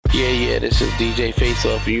Yeah, this is DJ Face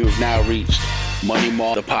Off, and you have now reached Money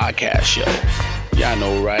Marv, the podcast show. Y'all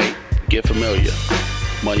know, right? Get familiar.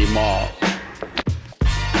 Money Marv.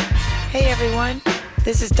 Hey everyone,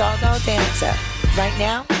 this is Doggo Dancer. Right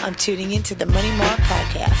now, I'm tuning into the Money Marv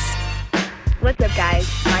podcast. What's up, guys?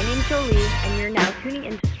 My name's Jolie, and you're now tuning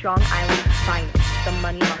into Strong Island's finest, the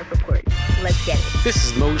Money Marv Report. Let's get it. This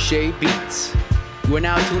is Moshe Beats. You are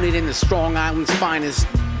now tuning in to Strong Island's finest,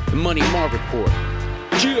 the Money Marv Report.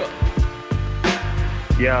 Yeah.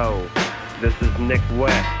 Yo, this is Nick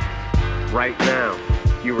West. Right now,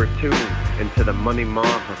 you are tuned into the Money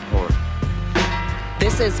Marv Report.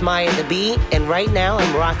 This is Maya the Bee, and right now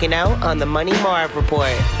I'm rocking out on the Money Marv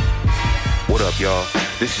Report. What up, y'all?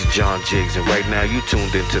 This is John Jiggs, and right now you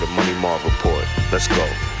tuned into the Money Marv Report. Let's go.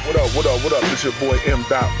 What up? This your boy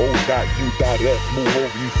M.O.U.S. Move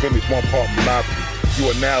over, you finish one part monopoly.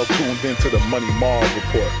 You are now tuned into the Money Marv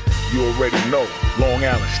Report. You already know. Long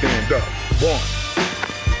Island, stand up. One.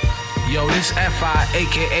 Yo, this F.I.,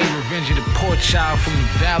 a.k.a. Revenge of the Poor Child from the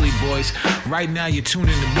Valley Boys. Right now, you're tuned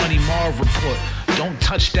in to Money Marv Report. Don't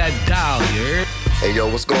touch that dial, you heard? Hey, yo,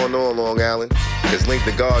 what's going on, Long Island? It's Link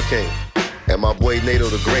the God King and my boy Nato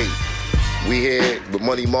the Great. We here with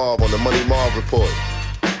Money Marv on the Money Marv Report.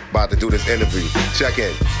 About to do this interview. Check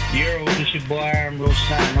in. Yo, this your boy Aaron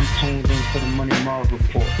Roshan. I'm tuned in for the Money Marv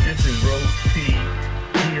Report. This is Rose T.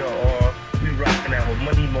 DRR. We rocking out with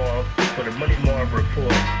Money Marv for the Money Marv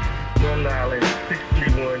Report. Long Island,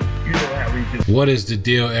 631. You know how we do. What is the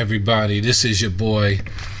deal, everybody? This is your boy,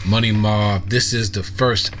 Money Marv. This is the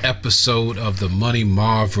first episode of the Money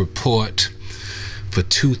Marv Report for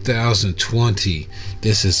 2020.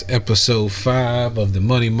 This is episode 5 of the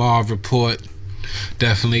Money Marv Report.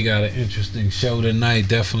 Definitely got an interesting show tonight.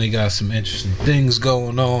 Definitely got some interesting things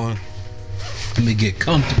going on. Let me get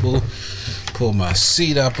comfortable. Pull my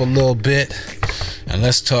seat up a little bit. And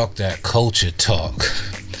let's talk that culture talk.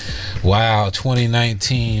 Wow,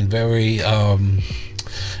 2019, very an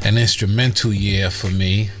instrumental year for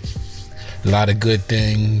me. A lot of good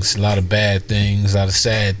things, a lot of bad things, a lot of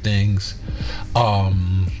sad things.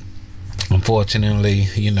 Unfortunately,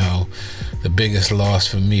 you know, the biggest loss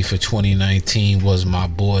for me for 2019 was my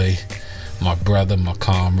boy, my brother, my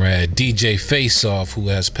comrade, DJ Face Off, who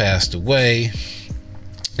has passed away.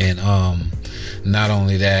 And not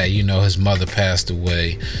only that, you know, his mother passed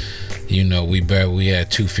away. You know, we had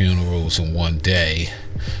 2 funerals in one day,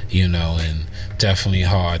 you know, and definitely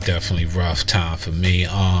hard, definitely rough time for me.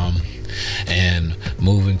 And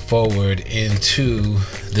moving forward into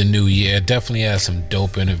the new year, definitely had some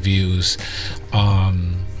dope interviews. Had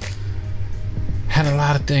a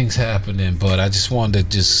lot of things happening, but I just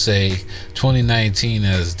wanted to just say 2019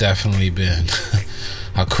 has definitely been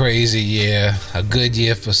a crazy year, a good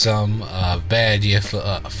year for some, a bad year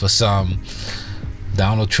for some.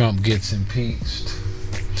 Donald Trump gets impeached,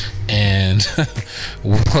 and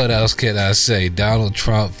what else can I say? Donald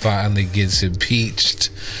Trump finally gets impeached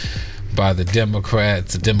by the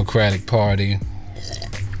Democrats, the Democratic Party,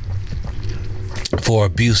 for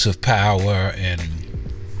abuse of power and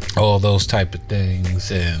all those type of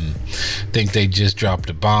things. And I think they just dropped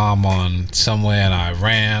a bomb on somewhere in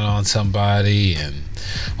Iran on somebody and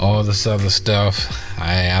all this other stuff.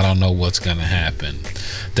 I don't know what's gonna happen.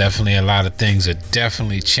 Definitely a lot of things are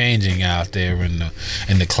definitely changing out there in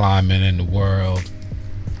the climate in the world.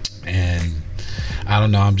 And I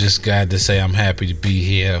don't know, I'm just glad to say I'm happy to be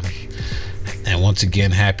here. And once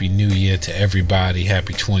again, Happy New Year to everybody.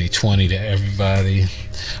 Happy 2020 to everybody.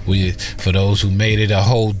 For those who made it a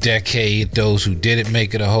whole decade, those who didn't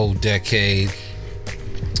make it a whole decade,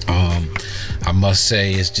 I must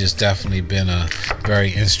say it's just definitely been a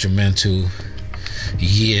very instrumental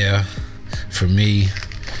year for me,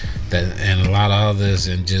 and a lot of others.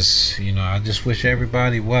 And just, you know, I just wish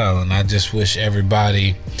everybody well, and I just wish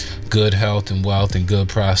everybody good health and wealth and good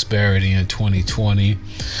prosperity in 2020.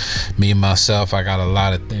 Me and myself, I got a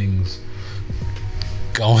lot of things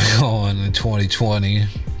going on in 2020.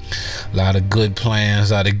 A lot of good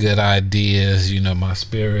plans, a lot of good ideas. You know, my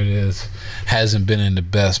spirit hasn't been in the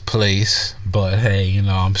best place, but hey, you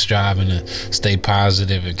know, I'm striving to stay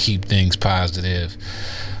positive and keep things positive.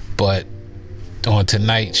 But on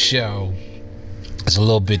tonight's show, it's a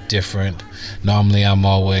little bit different. Normally I'm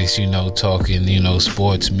always, you know, talking, you know,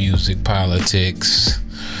 sports, music, politics.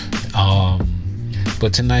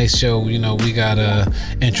 But tonight's show, you know, we got a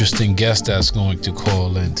interesting guest that's going to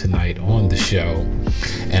call in tonight on the show.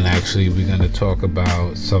 And actually we're going to talk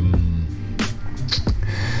about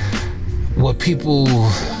what people,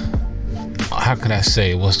 how can I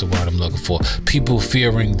say, what's the word I'm looking for? People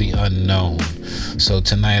fearing the unknown. So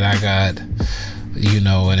tonight I got, you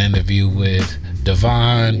know, an interview with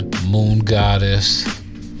Divine Moon Goddess.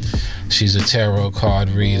 She's a tarot card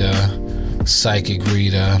reader, psychic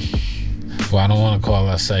reader. Well, I don't want to call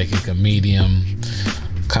her psychic, a medium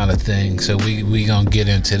kind of thing. So we gonna get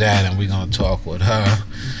into that, and we're gonna talk with her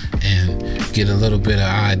and get a little bit of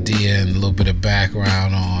idea and a little bit of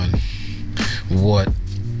background on what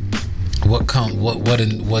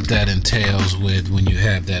that entails with when you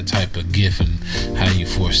have that type of gift and how you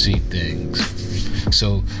foresee things.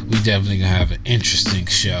 So we definitely gonna have an interesting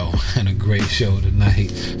show and a great show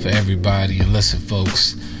tonight for everybody. And listen,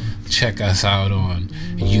 folks, check us out on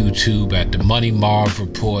YouTube at the Money Marv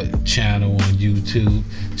Report channel on YouTube.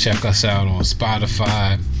 Check us out on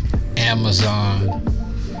Spotify, Amazon,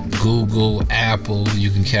 Google, Apple.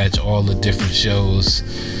 You can catch all the different shows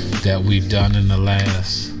that we've done in the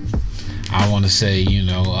last, I want to say,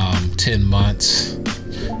 10 months.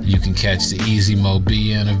 You can catch the Easy Mo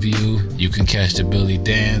B interview. You can catch the Billy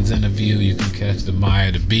Dan's interview. You can catch the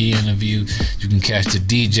Maya the B interview. You can catch the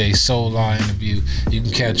DJ Solar interview. You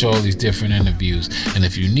can catch all these different interviews. And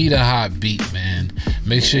if you need a hot beat, man,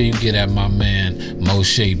 make sure you get at my man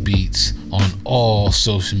Moshe Beats on all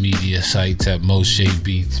social media sites at Moshe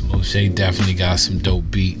Beats. Moshe definitely got some dope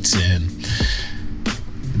beats, and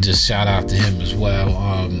just shout out to him as well.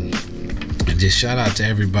 And just shout out to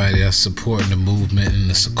everybody that's supporting the movement and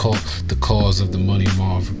the cause of the Money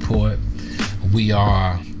Marv Report. We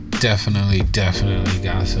are definitely got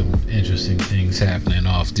some interesting things happening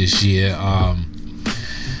off this year.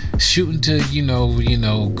 Shooting to,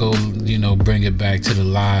 go, bring it back to the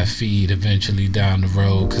live feed eventually down the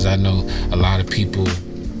road, because I know a lot of people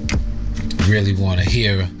really want to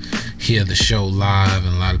hear the show live,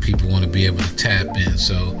 and a lot of people want to be able to tap in.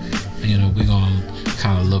 So, we're going to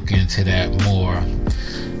kind of look into that more,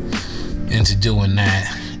 into doing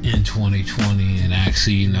that in 2020, and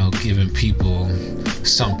actually, giving people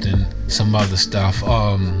some other stuff.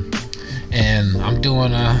 And I'm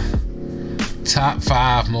doing a top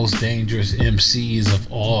 5 most dangerous MCs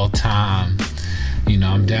of all time.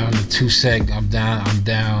 I'm down to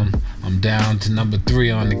I'm down to number 3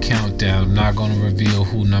 on the countdown. I'm not going to reveal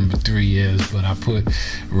who number 3 is, but I put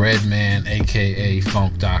Redman, aka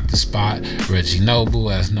Funk Dr. Spot, Reggie Noble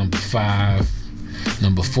as number 5.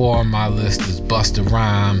 Number 4 on my list is Busta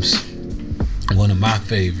Rhymes, one of my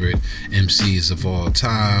favorite MCs of all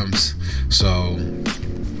times. So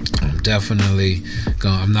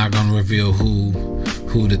I'm not gonna reveal who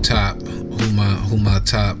my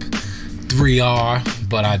top 3 are,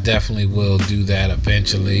 but I definitely will do that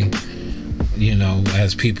eventually.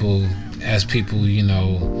 As people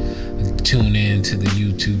tune in to the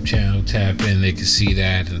YouTube channel, tap in, they can see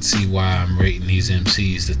that and see why I'm rating these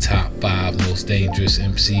MCs the top 5 most dangerous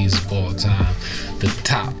MCs of all time, the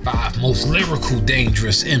top 5 most lyrical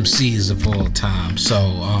dangerous MCs of all time.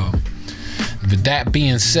 So with that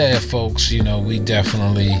being said, folks, we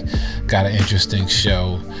definitely got an interesting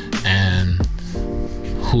show, and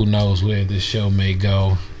who knows where this show may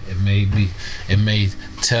go. It may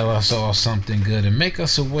tell us all something good and make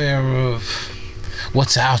us aware of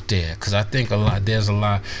what's out there, because I think there's a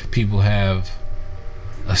lot people have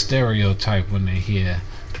a stereotype when they hear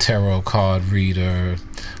tarot card reader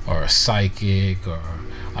or a psychic or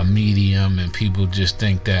a medium, and people just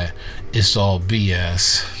think that it's all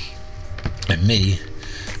BS. And me,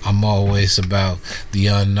 I'm always about the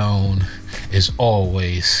unknown is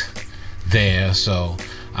always there. So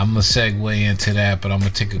I'm going to segue into that, but I'm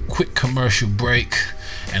going to take a quick commercial break,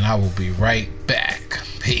 and I will be right back.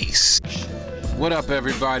 Peace. What up,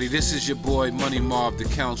 everybody? This is your boy Money Marv, the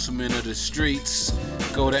councilman of the streets.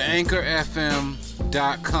 Go to anchorfm.com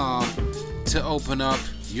to open up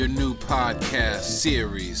your new podcast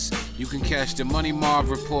series. You can catch the Money Marv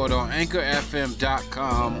Report on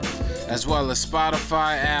anchorfm.com, as well as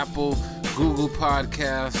Spotify, Apple, Google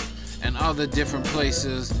Podcasts, and other different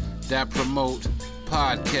places that promote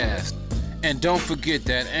podcasts. And don't forget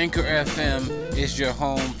that Anchor FM is your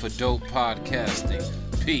home for dope podcasting.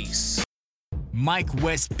 Peace. Mike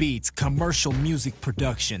West Beats commercial music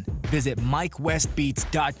production. Visit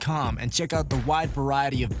MikeWestBeats.com and check out the wide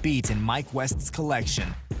variety of beats in Mike West's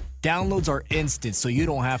collection. Downloads are instant, so you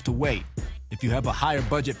don't have to wait. If you have a higher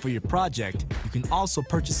budget for your project, you can also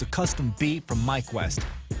purchase a custom beat from Mike West.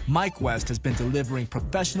 Mike West has been delivering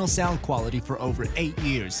professional sound quality for over 8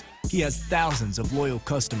 years. He has thousands of loyal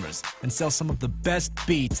customers and sells some of the best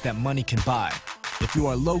beats that money can buy. If you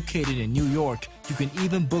are located in New York, you can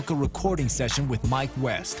even book a recording session with Mike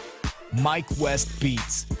West. Mike West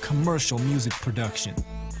Beats, commercial music production.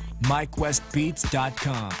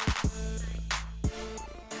 MikeWestBeats.com.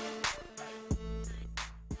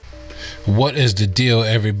 What is the deal,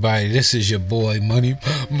 everybody? This is your boy Money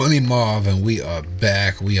Marv, and we are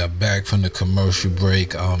back. We are back from the commercial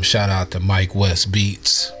break. Shout out to Mike West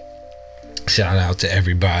Beats. Shout out to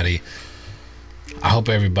everybody. I hope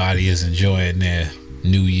everybody is enjoying their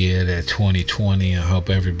new year, their 2020. I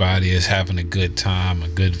hope everybody is having a good time, a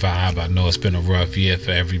good vibe. I know it's been a rough year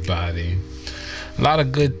for everybody. A lot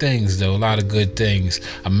of good things, though. A lot of good things.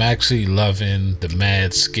 I'm actually loving the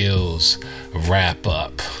Mad Skills wrap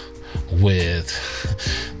up with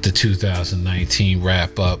the 2019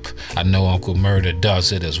 wrap up. I know Uncle Murder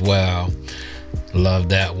does it as well. Love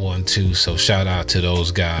that one too. So shout out to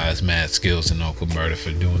those guys, Mad Skills and Uncle Murder,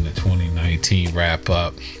 for doing the 2019 wrap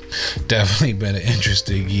up. Definitely been an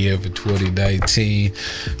interesting year for 2019.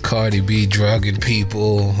 Cardi B drugging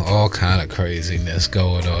people, all kind of craziness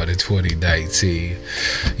going on in 2019.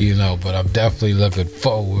 But I'm definitely looking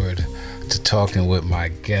forward to talking with my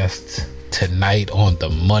guests tonight on the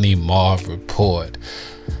Money Marv Report.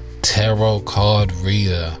 Tarot card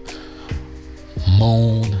reader,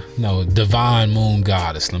 Divine Moon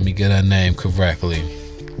Goddess. Let me get her name correctly.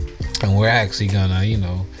 And we're actually gonna,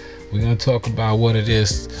 we're gonna talk about what it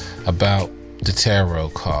is about the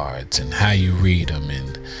tarot cards and how you read them,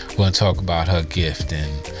 and we're gonna talk about her gift and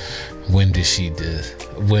when did she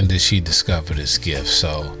discover this gift.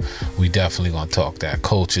 So we definitely gonna talk that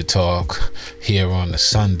culture talk here on the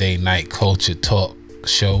Sunday night culture talk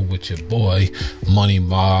show with your boy Money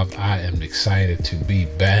Marv. I am excited to be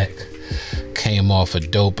back. Came off a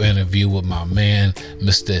dope interview with my man,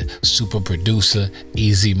 Mr. Super Producer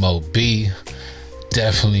Easy Mo B.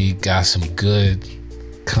 Definitely got some good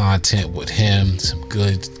content with him, some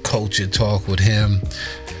good culture talk with him.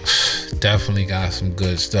 Definitely got some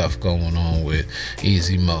good stuff going on with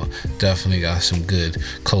Easy Mo. Definitely got some good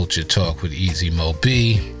culture talk with Easy Mo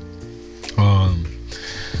B. And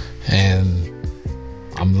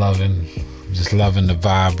I'm just loving the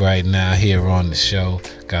vibe right now here on the show.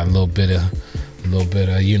 Got a little bit of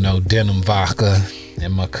denim vodka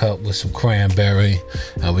in my cup with some cranberry,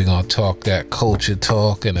 and we're gonna talk that culture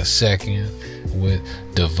talk in a second with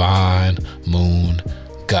Divine Moon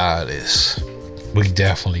Goddess. We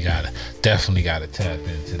definitely gotta tap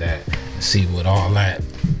into that and see what all that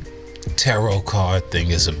tarot card thing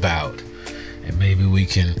is about, and maybe we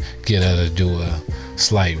can get her to do a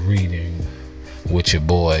slight reading with your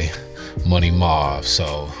boy Money Marv.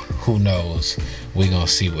 So who knows? We're gonna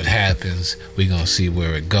see what happens. We're gonna see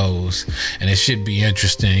where it goes, and it should be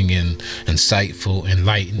interesting and insightful,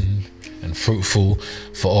 enlightened, and fruitful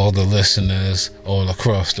for all the listeners all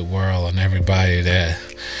across the world, and everybody that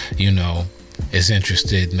is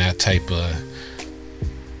interested in that type of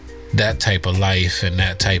life and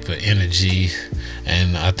that type of energy.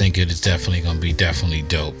 And I think it is definitely gonna be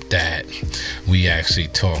dope that we actually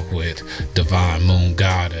talk with Divine Moon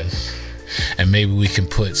Goddess, and maybe we can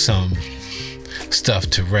put some stuff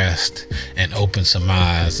to rest and open some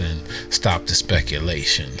eyes and stop the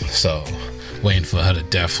speculation. So waiting for her to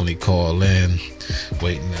definitely call in,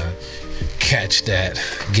 waiting to catch that,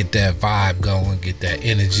 get that vibe going, get that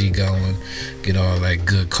energy going, get all that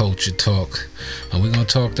good culture talk. And we're gonna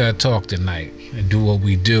talk that talk tonight and do what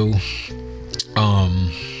we do.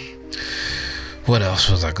 What else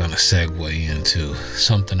was I gonna segue into?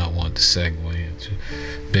 Something I wanted to segue into.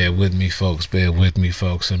 Bear with me, folks.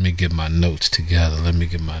 Let me get my notes together.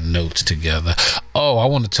 Oh, I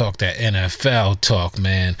want to talk that NFL talk,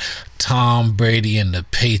 man. Tom Brady and the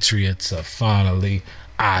Patriots are finally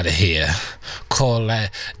out of here. Call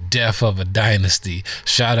that death of a dynasty.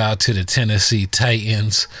 Shout out to the Tennessee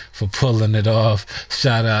Titans for pulling it off.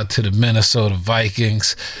 Shout out to the Minnesota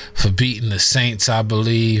Vikings for beating the Saints, I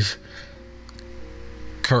believe.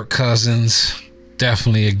 Kirk Cousins,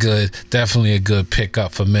 definitely a good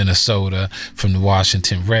pickup for Minnesota from the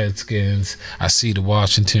Washington Redskins. I see the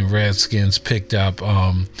Washington Redskins picked up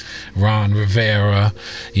Ron Rivera,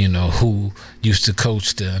 who used to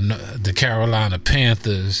coach the Carolina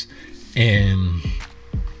Panthers, and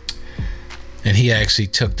he actually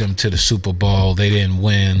took them to the Super Bowl. They didn't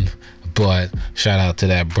win, but shout out to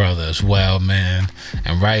that brother as well, man.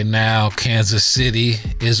 And right now, Kansas City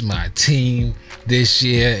is my team this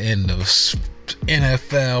year in the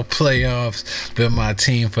NFL playoffs. Been my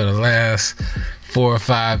team for the last 4 or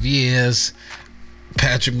 5 years.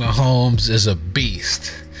 Patrick Mahomes is a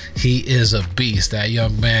beast. He is a beast. That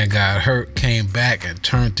young man got hurt, came back and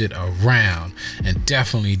turned it around, and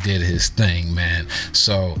definitely did his thing, man.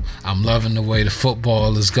 So I'm loving the way the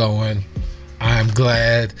football is going. I'm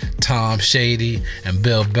glad Tom Shady and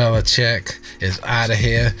Bill Belichick is out of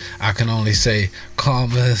here. I can only say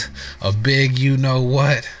karma's a big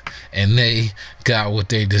you-know-what, and they got what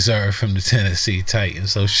they deserve from the Tennessee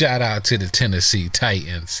Titans. So shout out to the Tennessee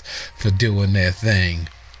Titans for doing their thing.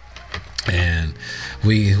 And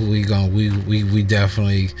we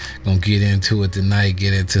definitely gonna get into it tonight,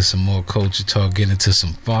 get into some more culture talk, get into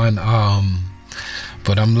some fun.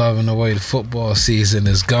 But I'm loving the way the football season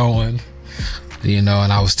is going. And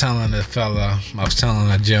I was telling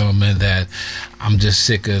a gentleman that I'm just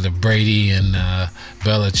sick of the Brady and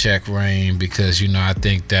Belichick reign, because I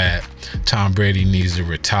think that Tom Brady needs to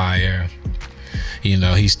retire.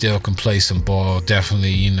 He still can play some ball.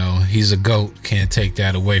 Definitely, he's a GOAT. Can't take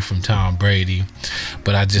that away from Tom Brady.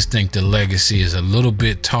 But I just think the legacy is a little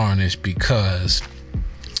bit tarnished because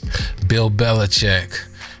Bill Belichick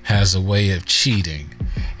has a way of cheating.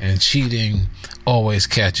 And cheating always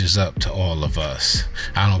catches up to all of us.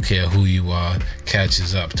 I don't care who you are,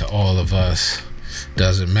 catches up to all of us.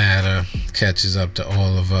 Doesn't matter, catches up to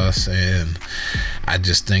all of us. And I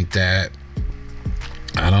just think that,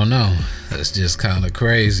 I don't know, it's just kind of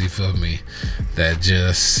crazy for me that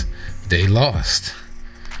they lost.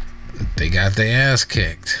 They got their ass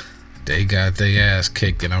kicked.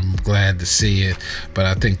 And I'm glad to see it. But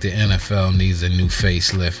I think the NFL needs a new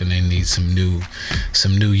facelift, and they need some new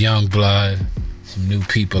young blood, some new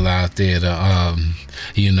people out there to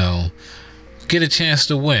get a chance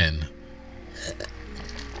to win.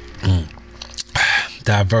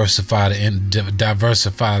 Diversify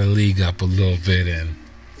the league up a little bit and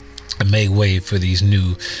make way for these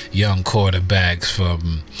new young quarterbacks,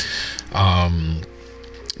 from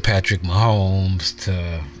Patrick Mahomes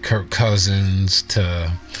to Kirk Cousins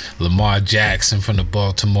to Lamar Jackson from the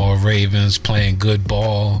Baltimore Ravens, playing good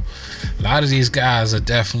ball. A lot of these guys are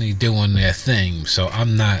definitely doing their thing, so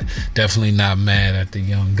I'm definitely not mad at the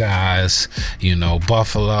young guys.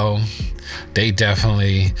 Buffalo, they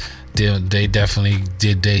definitely did their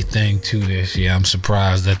thing too this year. I'm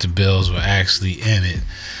surprised that the Bills were actually in it.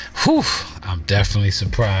 Whew, I'm definitely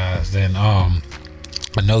surprised. And I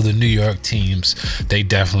know the New York teams, they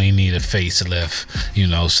definitely need a facelift,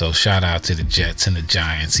 so shout out to the Jets and the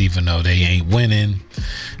Giants, even though they ain't winning,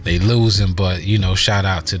 they losing, but, shout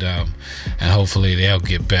out to them, and hopefully they'll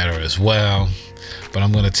get better as well. But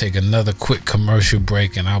I'm going to take another quick commercial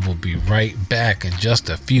break, and I will be right back in just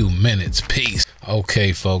a few minutes. Peace.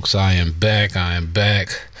 Okay, folks, I am back.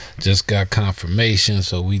 Just got confirmation,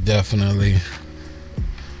 so we definitely...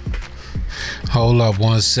 Hold up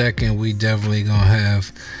 1 second. We definitely gonna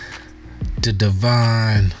have the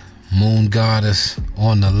divine moon goddess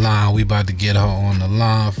on the line. We about to get her on the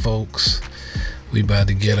line, folks. We about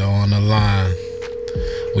to get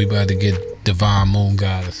divine moon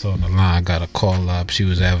goddess on the line. Got to call up. She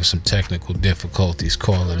was having some technical difficulties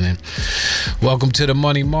calling in. Welcome to the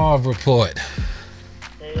Money Marv Report.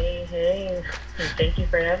 Hey. Thank you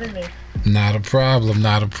for having me. Not a problem.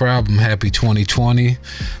 Happy 2020.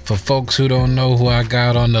 For folks who don't know who I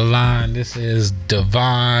got on the line, this is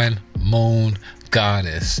Divine Moon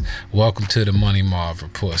Goddess. Welcome to the Money Marv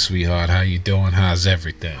Report, sweetheart. How you doing? How's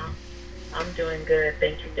everything? I'm doing good.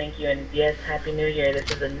 Thank you. And yes, Happy New Year. This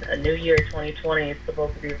is a new year, 2020. It's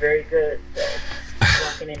supposed to be very good. So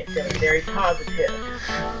walking in it feeling very positive.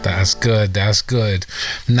 That's good.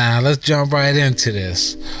 Now, let's jump right into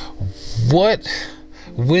this.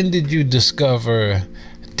 When did you discover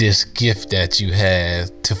this gift that you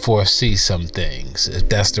had to foresee some things, if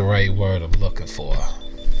that's the right word I'm looking for?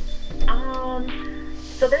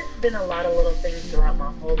 So there's been a lot of little things throughout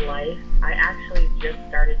my whole life. I actually just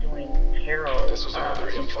started doing tarot in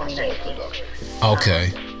 2019.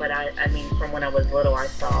 Okay. But I mean, from when I was little, I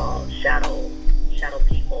saw shadow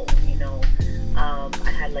people,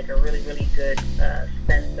 I had like a really, really good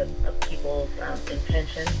sense of people's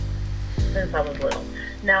intentions since I was little.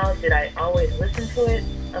 Now, did I always listen to it?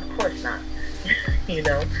 Of course not.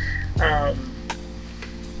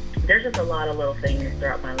 There's just a lot of little things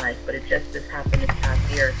throughout my life, but it just happened this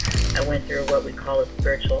past year. I went through what we call a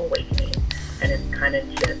spiritual awakening, and it's kind of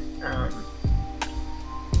just,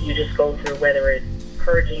 you just go through, whether it's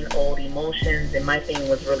purging old emotions, and my thing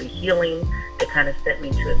was really healing. That kind of set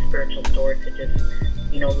me to a spiritual store to just,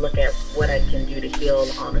 look at what I can do to heal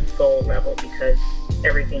on a soul level, because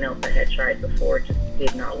everything else I had tried before just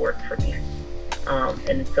did not work for me.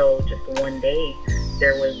 And so just one day,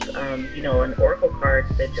 there was, an oracle card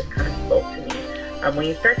that just kind of spoke to me. When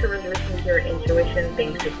you start to really listen to your intuition,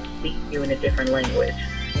 things just speak to you in a different language,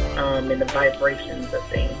 and the vibrations of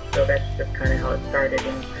things. So that's just kind of how it started.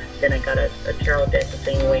 And then I got a tarot deck the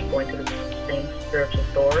same way, going to the same spiritual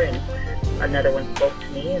store, and another one spoke to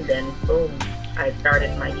me, and then boom, I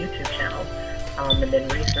started my YouTube channel. And then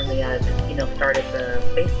recently I've, started the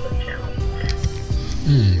Facebook channel.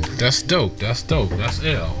 That's dope. That's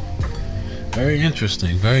ill. Very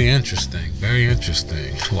interesting. Very interesting. Very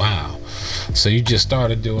interesting. Wow. So you just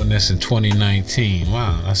started doing this in 2019.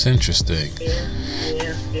 Wow, that's interesting.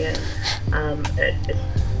 Yeah.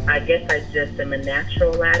 I guess I just am a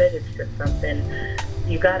natural at it. It's just something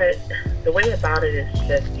you gotta. The way about it is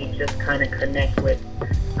just you just kind of connect with.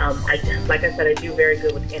 Like I said, I do very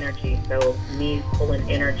good with energy. So me pulling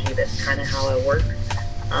energy, that's kind of how I work.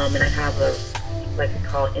 And I have a like I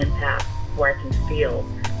call empath, where I can feel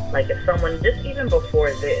like if someone just even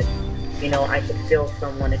before this. I could feel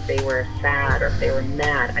someone if they were sad or if they were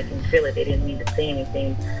mad. I can feel it. They didn't need to say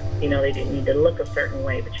anything. They didn't need to look a certain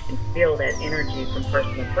way, but you can feel that energy from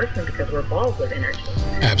person to person because we're balls of energy.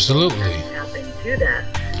 Absolutely. When you tap into that,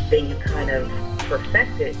 then you kind of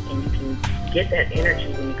perfect it, and you can get that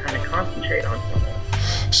energy when you kind of concentrate on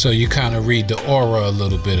someone. So you kind of read the aura a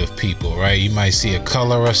little bit of people, right? You might see a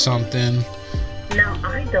color or something. Now,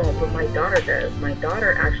 I don't, but my daughter does. My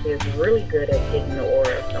daughter actually is really good at getting the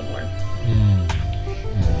aura of someone.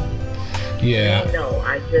 Yeah. No,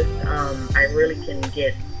 I just, I really can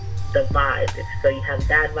get the vibes. So you have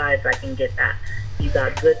bad vibes, I can get that. You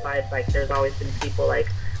got good vibes, like there's always been people like,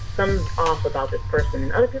 something's off about this person.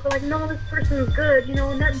 And other people are like, no, this person's good,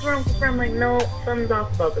 nothing's wrong with her. I'm like, no, something's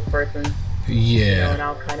off about this person. Yeah. And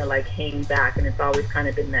I'll kind of like hang back, and it's always kind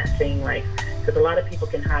of been that thing, like, because a lot of people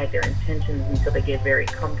can hide their intentions until they get very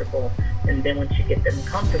comfortable, and then once you get them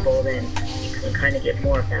comfortable, then you can kind of get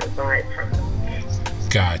more of that vibe from them.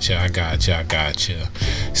 Gotcha. I gotcha.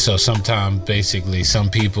 So sometimes, basically, some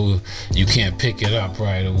people, you can't pick it up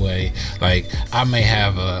right away. Like, I may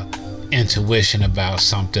have a intuition about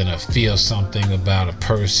something or feel something about a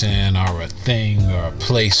person or a thing or a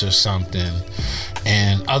place or something,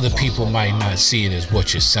 and other people might not see it as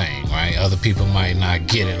what you're saying, right? Other people might not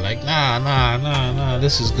get it, like, nah,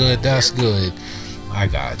 this is good, that's good. I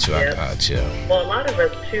got you. Well, a lot of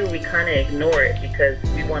us too, we kind of ignore it because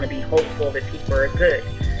we want to be hopeful that people are good.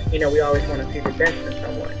 We always want to see the best in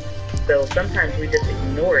someone. So sometimes we just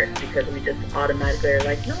ignore it because we just automatically are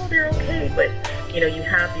like, no, they're okay. But, you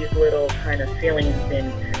have these little kind of feelings,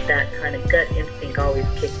 and that kind of gut instinct always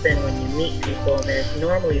kicks in when you meet people. And there's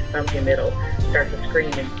normally something that'll start to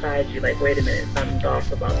scream inside you, like, wait a minute, something's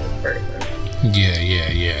off about this person.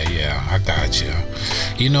 Yeah. I got you.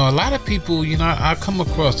 A lot of people, I come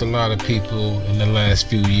across a lot of people in the last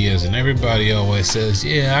few years, and everybody always says,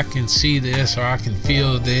 yeah, I can see this, or I can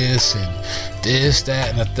feel this, and this, that,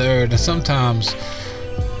 and the third. And sometimes,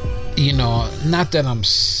 not that I'm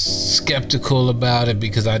skeptical about it,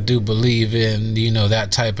 because I do believe in,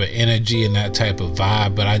 that type of energy and that type of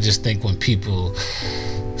vibe, but I just think when people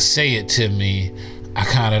say it to me, I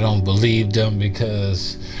kind of don't believe them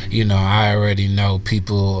because, I already know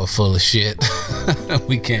people are full of shit.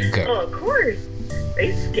 We can't go. Oh, of course.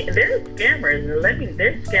 There's scammers.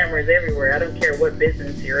 There's scammers everywhere. I don't care what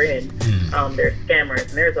business you're in. There's scammers.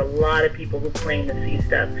 And there's a lot of people who claim to see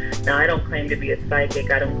stuff. Now, I don't claim to be a psychic.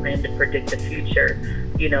 I don't claim to predict the future.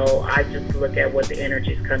 I just look at what the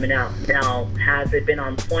energy's coming out. Now, has it been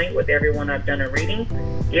on point with everyone I've done a reading?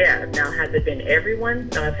 Yeah. Now, has it been everyone?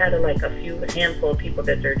 No, I've had a few handful of people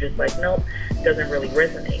that are just like, nope, doesn't really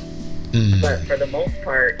resonate. But for the most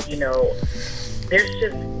part, there's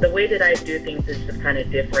just, the way that I do things is just kind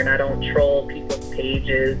of different. I don't troll people's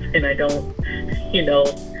pages, and I don't,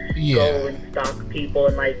 go and stalk people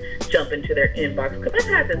and jump into their inbox. Because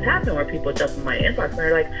I've had this happen where people jump in my inbox and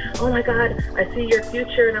they're like, oh my God, I see your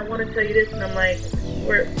future and I want to tell you this. And I'm like,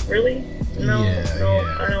 really? No,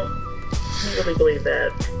 I don't really believe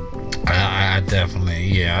that. I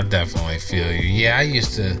definitely feel you. Yeah, I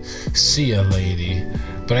used to see a lady,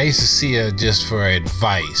 but I used to see her just for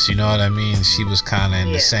advice, you know what I mean? She was kind of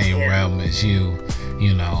in the same realm as you,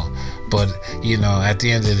 but, at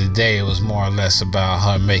the end of the day, it was more or less about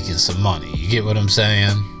her making some money. You get what I'm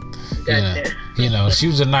saying? Gotcha. She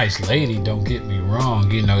was a nice lady, don't get me wrong.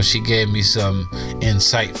 She gave me some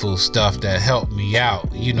insightful stuff that helped me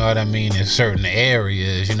out, you know what I mean, in certain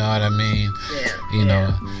areas, you know what I mean?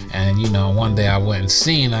 And, one day I went and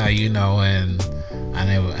seen her, and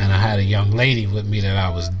I had a young lady with me that I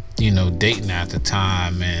was, dating at the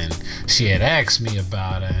time, and she had asked me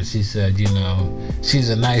about her, and she said, she's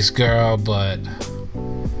a nice girl, but,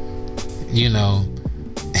 you're not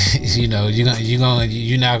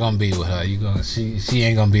gonna be with her. She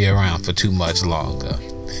ain't gonna be around for too much longer.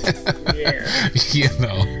 Yeah.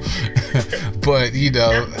 But that's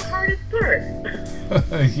the hardest part.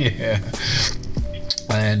 Yeah.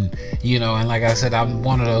 And and like I said, I'm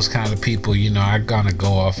one of those kind of people, I'm gonna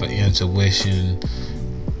go off of intuition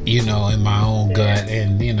you know, in my own gut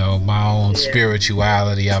and, you know, my own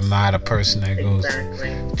spirituality. I'm not a person that goes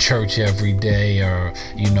to church every day, or,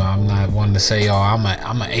 you know, I'm not one to say, oh, I'm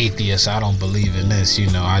an atheist. I don't believe in this. You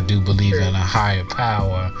know, I do believe in a higher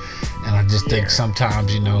power. And I just think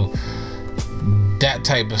sometimes, you know, that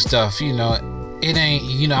type of stuff, you know, it ain't,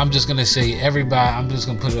 you know, I'm just going to say I'm just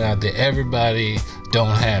going to put it out there. Everybody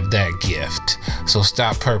don't have that gift. So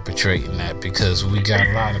stop perpetrating that, because we got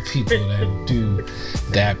a lot of people that do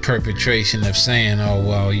that perpetration of saying, oh,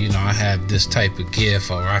 well, you know, I have this type of gift,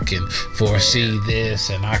 or I can foresee this,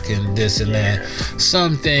 and I can this and that.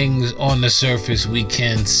 Some things on the surface we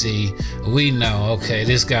can see. We know, okay,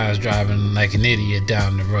 this guy's driving like an idiot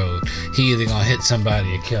down the road. He either gonna hit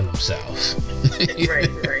somebody or kill himself. Right.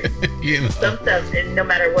 You know? Some stuff, and no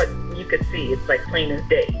matter what you could see, it's like plain as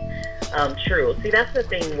day. True. See, that's the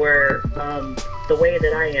thing where the way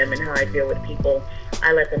that I am and how I deal with people,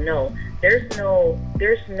 I let them know there's no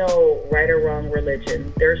right or wrong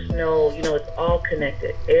religion. There's no, you know, it's all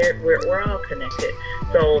connected. We're all connected.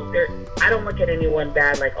 So I don't look at anyone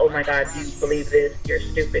bad, like, oh my God, you believe this, you're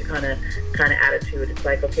stupid kind of attitude. It's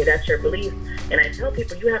like, okay, that's your belief. And I tell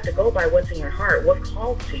people, you have to go by what's in your heart, what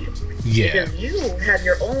calls to you. Yeah. Because you have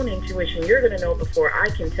your own intuition. You're going to know before I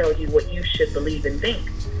can tell you what you should believe and think.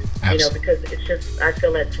 Absolutely. You know, because it's just, I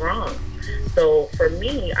feel that's wrong. So for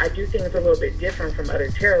me, I do things a little bit different from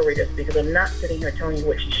other tarot readers, because I'm not sitting here telling you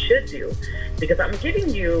what you should do, because I'm giving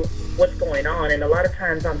you what's going on, and a lot of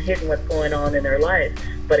times I'm hitting what's going on in their life.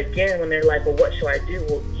 But again, when they're like, well, what should I do?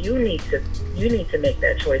 Well, you need to make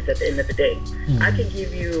that choice at the end of the day. Mm-hmm. I can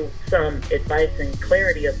give you some advice and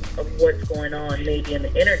clarity of what's going on maybe in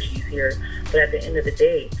the energies here, but at the end of the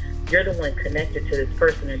day, you're the one connected to this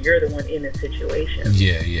person, or you're the one in this situation.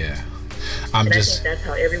 Yeah. I think that's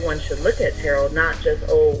how everyone should look at tarot, not just,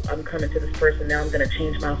 oh, I'm coming to this person, now I'm going to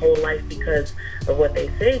change my whole life because of what they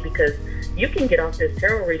say, because you can get off this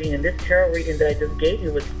tarot reading, and this tarot reading that I just gave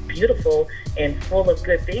you was beautiful and full of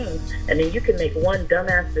good things, and then you can make one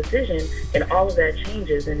dumbass decision, and all of that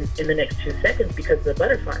changes in the next 2 seconds because of the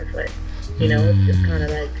butterfly effect. You know, it's just kind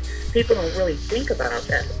of like, people don't really think about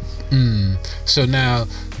that. So now,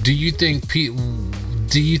 do you think people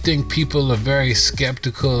are very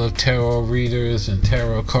skeptical of tarot readers and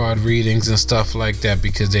tarot card readings and stuff like that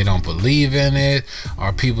because they don't believe in it,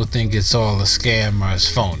 or people think it's all a scam or it's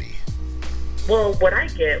phony? Well, what I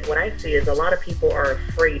see is a lot of people are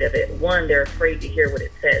afraid of it. One, they're afraid to hear what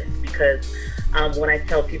it says, because when I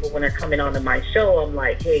tell people when they're coming onto my show, I'm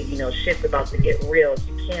like, hey, you know, shit's about to get real. If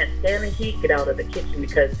you can't stand the heat, get out of the kitchen,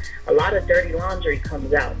 because a lot of dirty laundry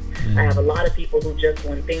comes out. I have a lot of people who just,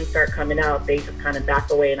 when things start coming out, they just kind of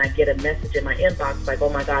back away, and I get a message in my inbox like, oh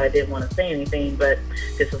my God, I didn't want to say anything, but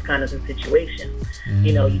this was kind of the situation.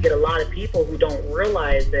 You know, you get a lot of people who don't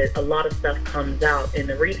realize that a lot of stuff comes out in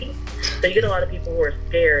the reading. So you get a lot of people who are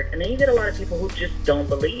scared, and then you get a lot of people who just don't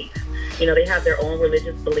believe. You know, they have their own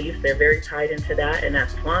religious beliefs. They're very tied into that, and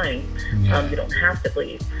that's fine. Yeah. You don't have to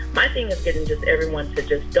believe. My thing is getting just everyone to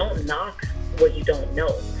just don't knock what you don't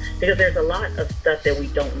know, because there's a lot of stuff that we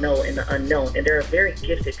don't know in the unknown, and there are very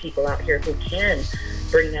gifted people out here who can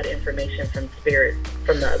bring that information from spirit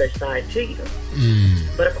from the other side to you.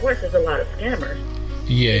 But of course, there's a lot of scammers.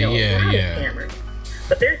 Yeah. Scammers.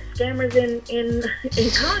 But there's scammers in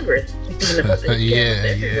Congress. You know,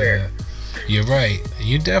 everywhere. You're right.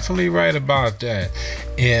 You're definitely right about that.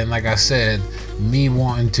 And like I said, me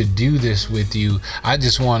wanting to do this with you, I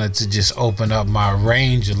just wanted to just open up my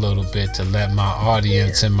range a little bit to let my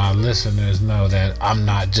audience and my listeners know that I'm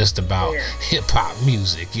not just about hip hop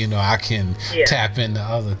music. You know, I can tap into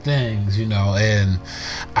other things, you know, and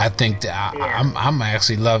I think that I'm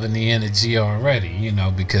actually loving the energy already, you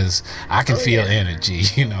know, because I can feel energy,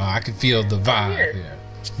 you know, I can feel the vibe here,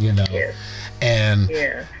 you know,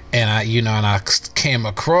 and I, you know, and I came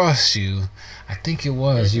across you. I think it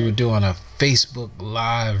was you were doing a Facebook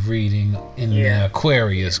Live reading in the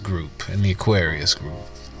Aquarius group.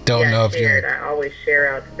 Don't know if you're. I always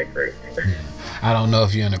share out to the group. I don't know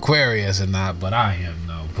if you're an Aquarius or not, but I am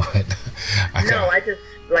though. But I just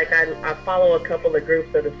like I follow a couple of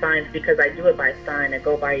groups of the signs because I do it by sign. I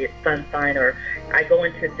go by your sun sign, or I go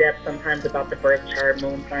into depth sometimes about the birth chart,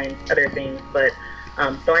 moon signs, other things, but.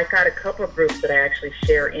 So I got a couple of groups that I actually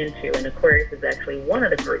share into, and Aquarius is actually one of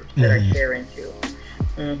the groups that I share into.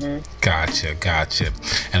 Gotcha.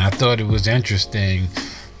 And I thought it was interesting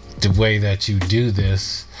the way that you do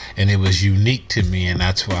this, and it was unique to me, and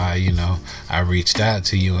that's why, you know, I reached out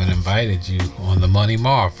to you and invited you on the Money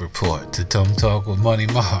Marv report to come talk with Money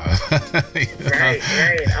Marv. Right.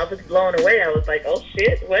 I was blown away. I was like, oh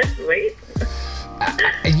shit, what? Wait.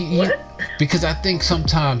 Because I think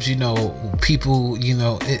sometimes, people,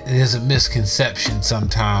 there's a misconception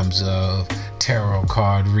sometimes of tarot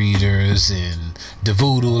card readers and the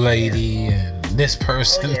voodoo lady and this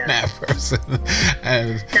person and that person.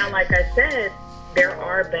 And now, like I said, there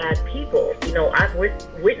are bad people. I've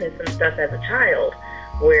witnessed some stuff as a child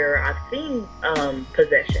where I've seen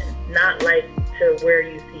possession, not like to where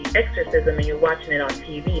you see exorcism and you're watching it on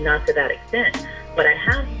TV, not to that extent. But I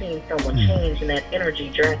have seen someone change and that energy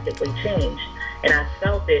drastically change. And I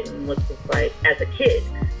felt it and was just like, as a kid,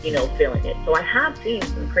 feeling it. So I have seen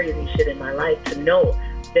some crazy shit in my life to know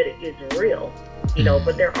that it is real,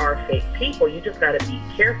 but there are fake people. You just got to be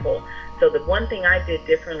careful. So the one thing I did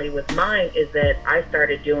differently with mine is that I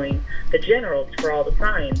started doing the generals for all the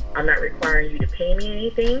signs. I'm not requiring you to pay me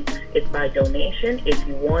anything. It's by donation. If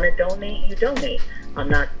you want to donate, you donate. I'm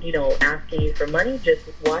not, asking you for money. Just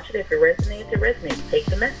watch it. If it resonates, it resonates. Take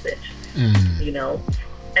the message,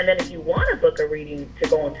 And then if you want to book a reading to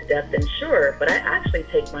go into depth, then sure. But I actually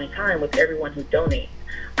take my time with everyone who donates.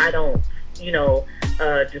 I don't,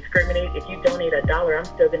 discriminate. If you donate $1, I'm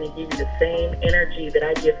still going to give you the same energy that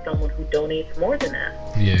I give someone who donates more than that.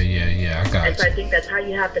 Yeah. I got And so I think that's how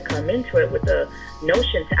you have to come into it, with the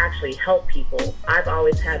notion to actually help people. I've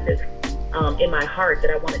always had this in my heart that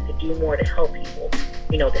I wanted to do more to help people.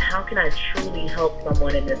 How can I truly help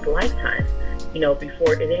someone in this lifetime?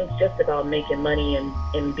 Before it ain't just about making money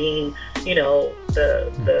and being,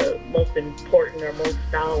 the most important or most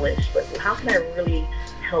stylish, but how can I really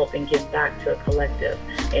help and give back to a collective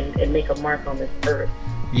and make a mark on this earth?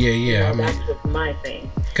 Yeah. That's just my thing.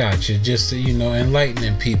 Gotcha. Just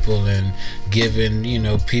enlightening people and giving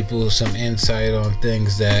people some insight on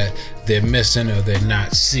things that they're missing or they're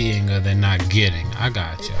not seeing or they're not getting. I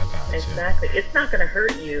got you. Exactly. It's not going to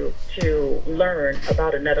hurt you to learn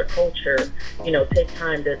about another culture. Take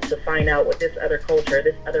time to find out what this other culture,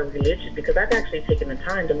 this other religion, because I've actually taken the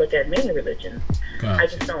time to look at many religions. Gotcha. I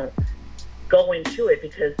just don't go into it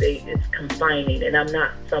because it's confining, and I'm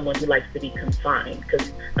not someone who likes to be confined,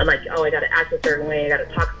 because I'm like, I gotta act a certain way, I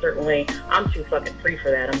gotta talk a certain way. I'm too fucking free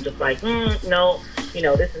for that. I'm just like, no,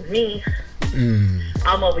 this is me.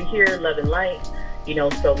 I'm over here loving light,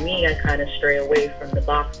 so me, I kind of stray away from the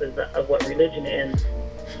boxes of what religion is.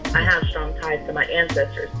 I have strong ties to my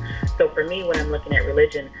ancestors. So for me, when I'm looking at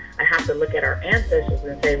religion, I have to look at our ancestors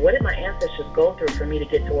and say, what did my ancestors go through for me to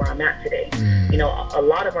get to where I'm at today? A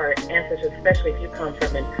lot of our ancestors, especially if you come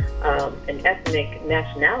from an ethnic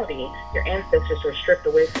nationality, your ancestors were stripped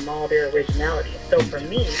away from all their originality. So for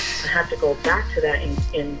me, I have to go back to that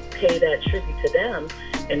and pay that tribute to them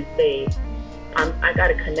and say, I got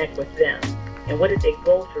to connect with them. And what did they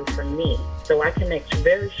go through for me? So I connect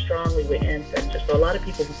very strongly with ancestors. So a lot of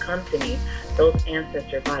people who come to me, those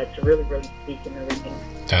ancestor vibes really, really speak in the reading.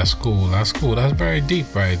 That's cool. That's very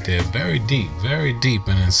deep right there. Very deep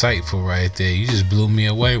and insightful right there. You just blew me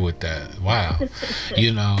away with that. Wow.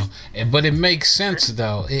 But it makes sense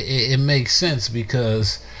though. It makes sense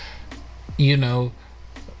because, your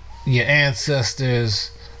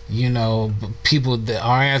ancestors,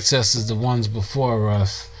 our ancestors, the ones before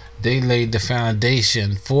us, they laid the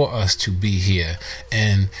foundation for us to be here,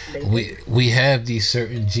 and we have these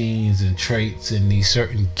certain genes and traits and these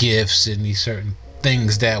certain gifts and these certain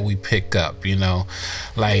things that we pick up.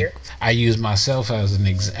 Like I use myself as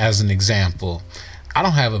an example. I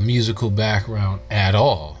don't have a musical background at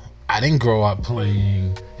all. I didn't grow up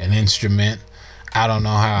playing an instrument. I don't know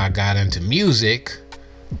how I got into music,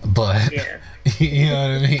 but you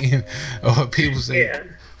know what I mean. Or people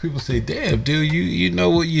say, damn, dude, you know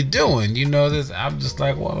what you're doing. You know this. I'm just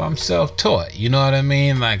like, well, I'm self-taught. You know what I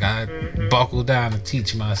mean? Like, I buckle down and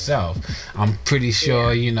teach myself. I'm pretty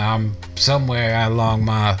sure, I'm somewhere along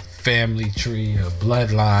my family tree or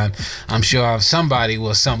bloodline. I'm sure somebody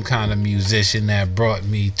was some kind of musician that brought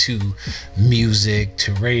me to music,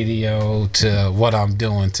 to radio, to what I'm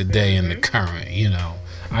doing today in the current,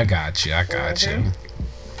 I got you.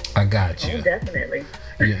 Oh, definitely.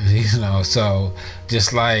 So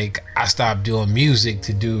just like I stopped doing music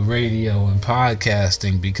to do radio and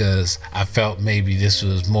podcasting because I felt maybe this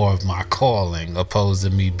was more of my calling opposed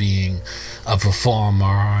to me being a performer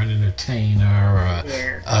or an entertainer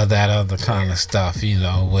or that other kind of stuff,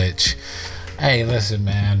 which, hey, listen,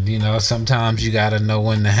 man, sometimes you got to know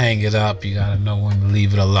when to hang it up. You got to know when to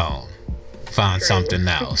leave it alone. Find something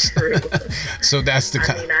else. So that's the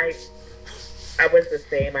I was the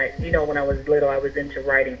same. When I was little, I was into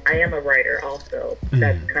writing. I am a writer also.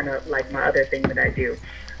 That's kind of like my other thing that I do.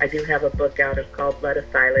 I do have a book out. It's called Blood of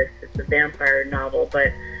Silas. It's a vampire novel,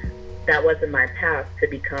 but that wasn't my path to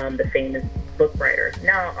become the famous book writer.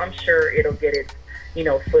 Now, I'm sure it'll get its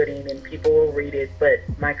footing, and people will read it, but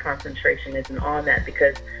my concentration isn't on that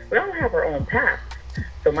because we all have our own paths.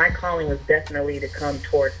 So my calling was definitely to come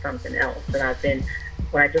towards something else. And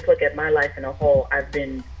when I just look at my life in a whole, I've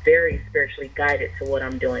been very spiritually guided to what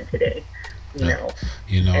I'm doing today. And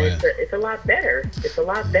it's a lot better. It's a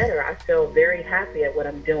lot better. I feel very happy at what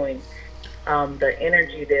I'm doing. The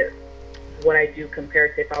energy that what I do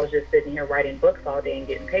compared to if I was just sitting here writing books all day and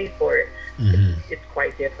getting paid for it, it's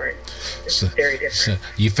quite different. It's very different. So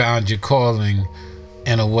you found your calling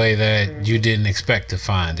in a way that you didn't expect to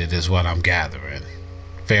find it, is what I'm gathering.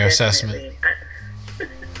 Fair assessment?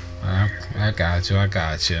 I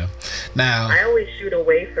got you. Now, I always shoot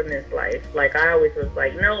away from this life. Like, I always was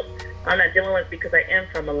like, nope, I'm not dealing with it because I am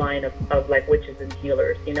from a line of like witches and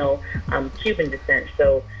healers. I'm Cuban descent,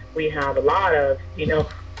 so we have a lot of,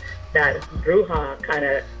 that bruja kind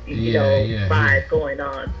of, vibe going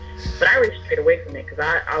on. But I always strayed away from it because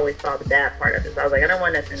I always saw the bad part of it. So I was like, I don't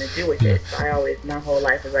want nothing to do with it. So my whole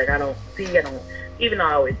life was like, I don't, even though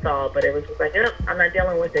I always saw, but it was just like, nope, I'm not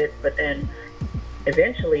dealing with it. But then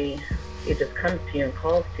eventually it just comes to you and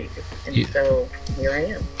calls to you. And so here I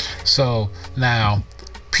am. So now,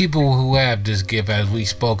 people who have this gift, as we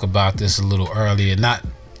spoke about this a little earlier, not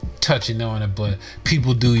touching on it, but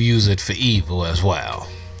people do use it for evil as well.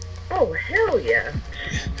 Oh, hell yeah.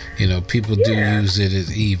 People do use it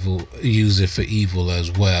as evil, use it for evil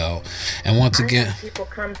as well. And once again, people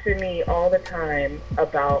come to me all the time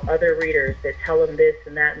about other readers that tell them this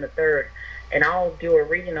and that and the third, and I'll do a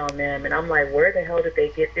reading on them, and I'm like, where the hell did they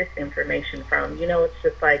get this information from? It's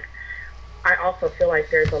just like, I also feel like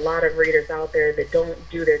there's a lot of readers out there that don't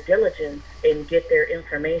do their diligence and get their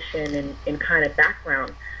information and kind of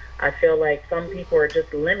background. I feel like some people are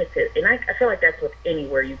just limited, and I feel like that's with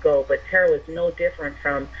anywhere you go, but tarot is no different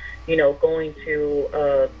from, going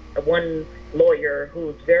to one lawyer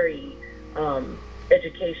who's very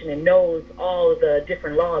education and knows all the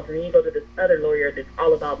different laws, and then you go to this other lawyer that's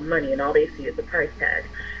all about money, and all they see is the price tag.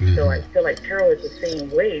 So I feel like tarot is the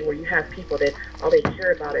same way, where you have people that all they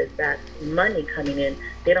care about is that money coming in.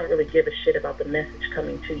 They don't really give a shit about the message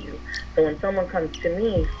coming to you. So when someone comes to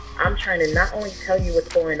me, I'm trying to not only tell you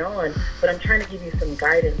what's going on, but I'm trying to give you some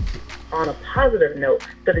guidance on a positive note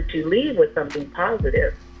so that you leave with something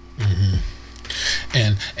positive.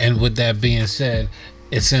 And with that being said,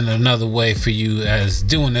 it's in another way for you as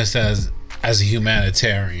doing this as a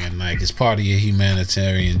humanitarian, like it's part of your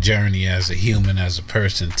humanitarian journey as a human, as a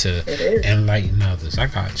person, to enlighten others. I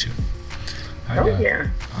got you. I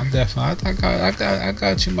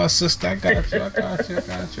got you, my sister. I got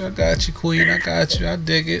you, queen. I got you. I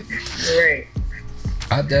dig it. Right.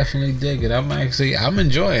 I definitely dig it. I'm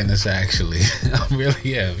enjoying this, actually. I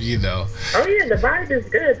really am, Oh yeah, the vibe is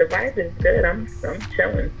good. I'm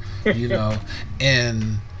chilling.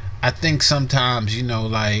 And I think sometimes,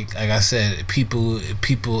 like I said, people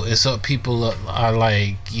are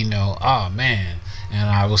like, oh man. And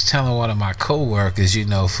I was telling one of my coworkers,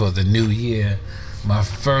 for the new year, my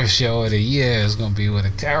first show of the year is gonna be with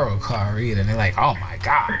a tarot card reader, and they're like, oh my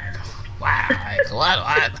god, wow, like, what?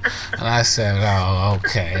 And I said, oh,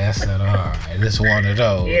 okay. I said, all right, it's one of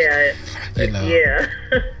those. Yeah.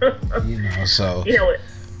 So.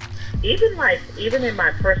 Even in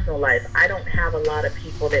my personal life, I don't have a lot of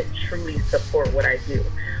people that truly support what I do.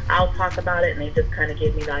 I'll talk about it, and they just kind of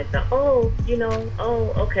give me like the,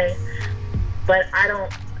 okay. But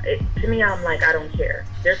to me, I'm like, I don't care.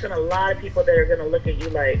 There's been a lot of people that are going to look at you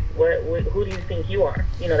like, who do you think you are?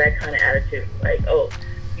 That kind of attitude. Like, oh,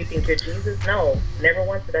 you think you're Jesus? No, never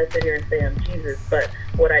once did I sit here and say I'm Jesus. But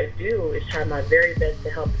what I do is try my very best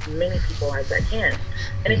to help as many people as I can.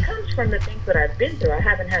 And it comes from the things that I've been through. I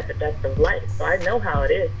haven't had the best of life, so I know how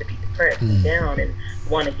it is to be depressed and down and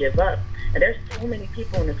want to give up. And there's so many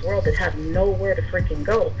people in this world that have nowhere to freaking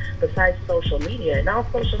go besides social media. And all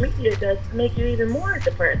social media does make you even more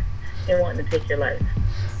depressed and wanting to take your life.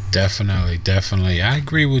 Definitely. I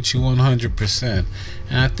agree with you 100%.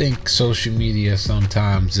 And I think social media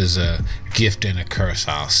sometimes is a gift and a curse,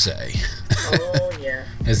 I'll say. Oh, yeah.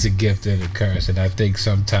 It's a gift and a curse. And I think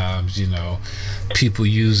sometimes, people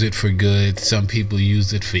use it for good. Some people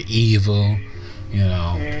use it for evil,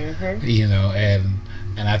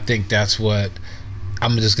 and I think that's what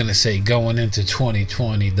I'm just gonna say going into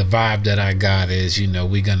 2020. The vibe that I got is,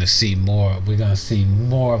 we're gonna see more of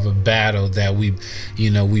a battle that we've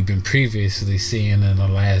been previously seeing in the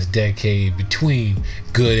last decade between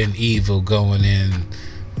good and evil going in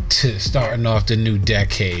to starting off the new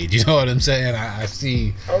decade. You know what I'm saying? I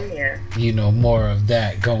see. Oh yeah. More of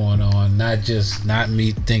that going on. Not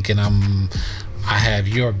me thinking I have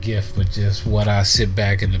your gift, but just what I sit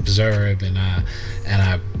back and observe, and I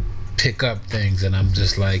pick up things, and I'm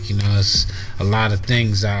just like, it's a lot of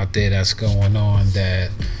things out there that's going on that,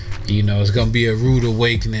 it's gonna be a rude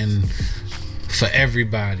awakening for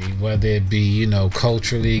everybody, whether it be,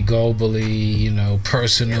 culturally, globally,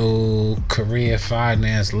 personal, career,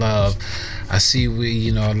 finance, love. I see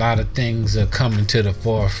a lot of things are coming to the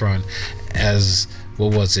forefront, as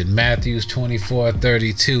what was it, Matthews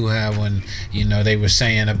 24:32, how when they were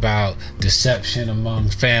saying about deception among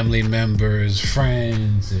family members,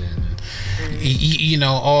 friends, and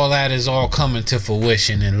all that is all coming to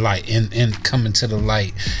fruition and light and coming to the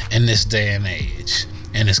light in this day and age,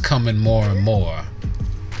 and it's coming more and more.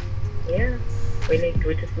 Yeah, we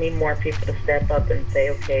just need more people to step up and say,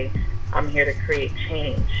 okay, I'm here to create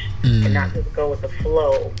change, and not just go with the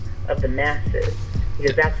flow of the masses,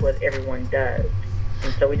 because that's what everyone does.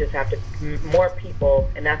 And so we just have to, more people,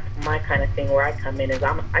 and that's my kind of thing where I come in, is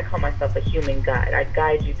I call myself a human guide. I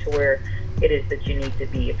guide you to where it is that you need to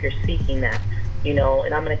be if you're seeking that, and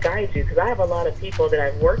I'm going to guide you, because I have a lot of people that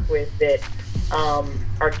I've worked with that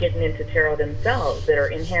are getting into tarot themselves, that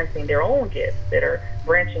are enhancing their own gifts, that are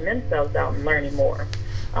branching themselves out and learning more.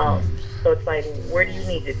 So it's like, where do you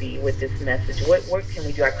need to be with this message? What can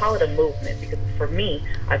we do? I call it a movement, because for me,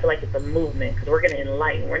 I feel like it's a movement, because we're going to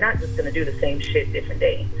enlighten. We're not just going to do the same shit different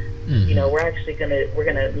day. We're actually we're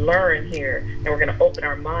gonna learn here, and we're gonna open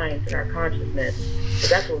our minds and our consciousness. So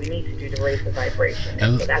that's what we need to do to raise the vibration.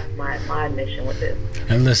 And so that's my mission with this.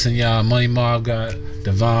 And listen, y'all, Money Marv got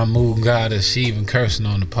Divine Moon Goddess. She even cursing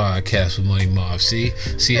on the podcast with Money Marv. See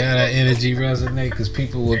how that energy resonate? Because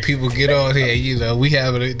when people get on here, we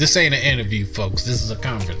have it. This ain't an interview, folks. This is a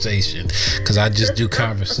conversation. Because I just do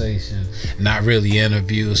conversation, not really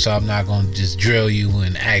interview. So I'm not gonna just drill you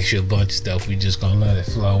and ask you a bunch of stuff. We just gonna let it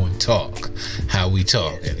flow and talk how we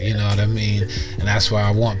talk. You know what I mean? And that's why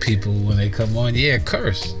I want people, when they come on,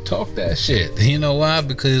 curse, talk that shit. You know why?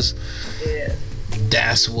 Because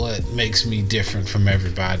that's what makes me different from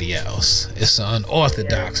everybody else. It's an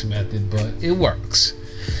unorthodox method, but it works.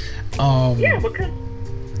 Because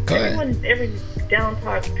every down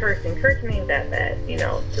talk cursing ain't that bad,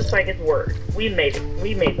 just like it's words. We made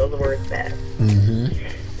those words bad.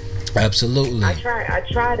 Absolutely. I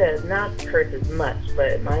try to not curse as much,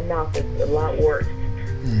 but my mouth is a lot worse.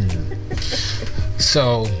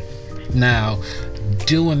 So now,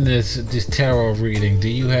 doing this tarot reading, do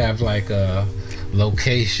you have like a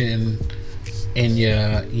location in your,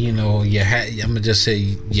 I'm gonna just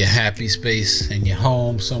say your happy space in your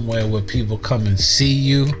home, somewhere where people come and see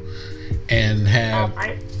you and have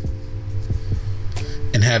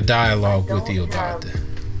dialogue with you about it?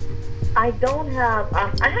 I don't have.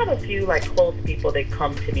 I have a few like close people that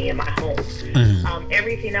come to me in my home.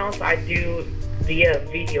 Everything else I do via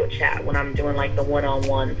video chat. When I'm doing like the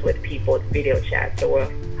one-on-ones with people, it's video chat.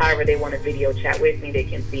 So however they want to video chat with me, they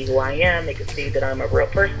can see who I am. They can see that I'm a real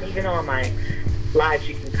person. Even on my lives,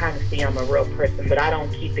 you can kind of see I'm a real person. But I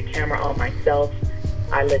don't keep the camera on myself.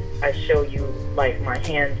 I show you like my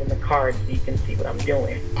hands and the cards so you can see what I'm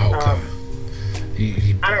doing.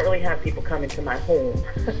 Okay. I don't really have people coming to my home.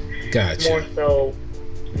 Gotcha. More so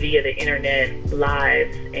via the internet,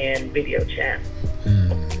 lives, and video chat.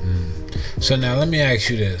 So now let me ask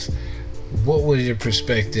you this. What was your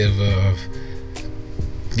perspective of,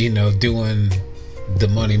 doing the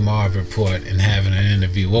Money Marv report and having an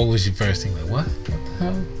interview? What was your first thing? Like, what the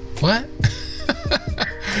hell? What?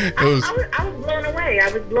 I was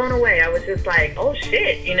blown away. I was just like, oh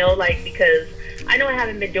shit, because I know I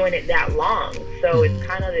haven't been doing it that long. So it's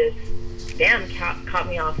kind of this, caught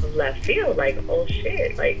me off of left field. Like, oh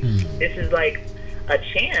shit, this is like a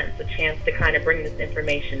chance to kind of bring this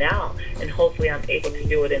information out, and hopefully I'm able to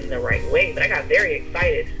do it in the right way. But I got very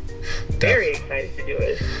excited to do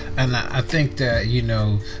it. And I think that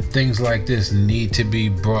things like this need to be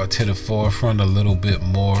brought to the forefront a little bit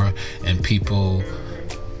more, and people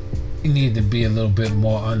need to be a little bit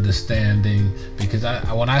more understanding, because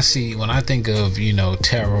when I think of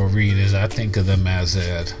tarot readers, I think of them as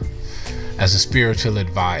a spiritual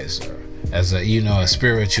advisor, as a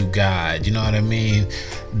spiritual guide. You know what I mean?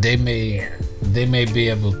 They may be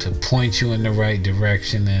able to point you in the right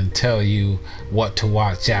direction and tell you what to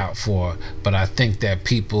watch out for, but I think that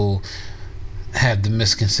people have the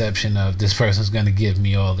misconception of this person's going to give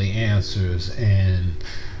me all the answers, and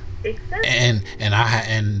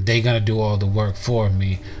they're gonna do all the work for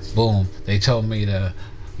me. Boom, they told me to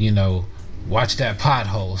watch that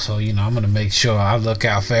pothole, so I'm gonna make sure I look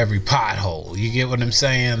out for every pothole. You get what I'm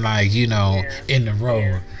saying? Like in the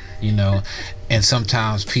road, and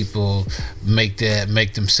sometimes people make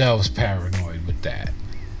themselves paranoid with that.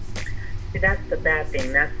 See, that's the bad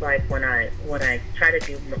thing. That's like when I try to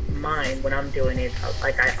do mine, when I'm doing it,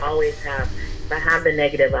 like I always have, if I have the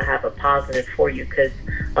negative, I have a positive for you, because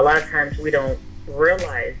a lot of times we don't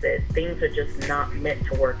realize that things are just not meant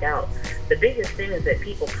to work out. The biggest thing is that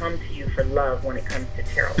people come to you for love when it comes to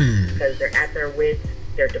tarot, because they're at their wits,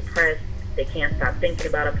 they're depressed, they can't stop thinking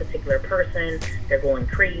about a particular person, they're going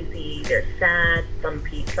crazy, they're sad,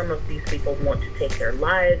 some of these people want to take their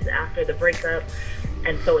lives after the breakup,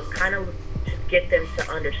 and so it's kind of to get them to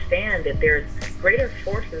understand that there's greater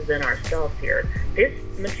forces than ourselves here. This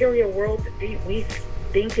material world that we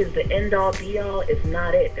think is the end-all be-all is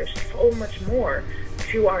not it. There's so much more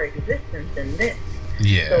to our existence than this.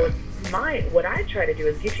 Yeah. So what I try to do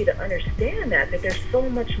is get you to understand that there's so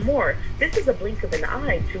much more. This is a blink of an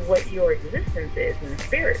eye to what your existence is in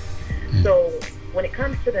spirit. So when it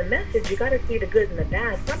comes to the message, you got to see the good and the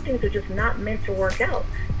bad. Some things are just not meant to work out.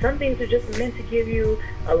 Some things are just meant to give you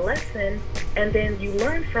a lesson, and then you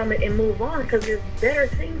learn from it and move on, because there's better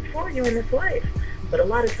things for you in this life. But a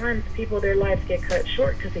lot of times people, their lives get cut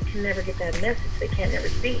short because they can never get that message. They can't never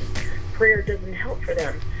see. Prayer doesn't help for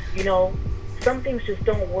them. You know, some things just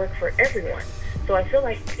don't work for everyone. So I feel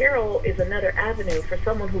like tarot is another avenue for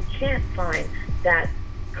someone who can't find that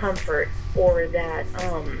comfort or that,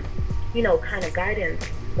 kind of guidance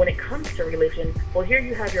when it comes to religion. Well, here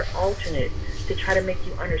you have your alternate to try to make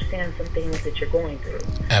you understand some things that you're going through.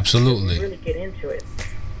 Absolutely. So really get into it.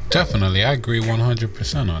 Definitely. I agree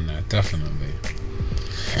 100% on that. Definitely.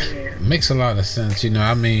 Yeah. Makes a lot of sense.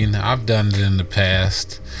 I mean, I've done it in the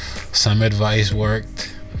past. Some advice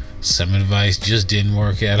worked. Some advice just didn't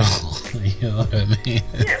work at all. You know what I mean?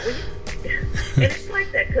 Yeah, and it's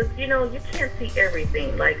like that because, you can't see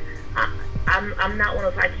everything. Like, I'm not one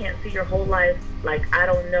of those, I can't see your whole life. Like, I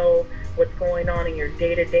don't know what's going on in your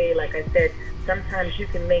day-to-day. Like I said, sometimes you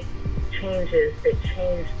can make changes that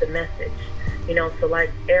change the message. So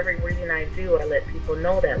like every reading I do, I let people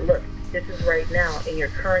know that, look, this is right now, in your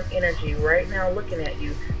current energy, right now looking at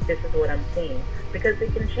you, this is what I'm seeing. Because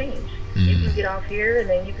it can change. You can get off here, and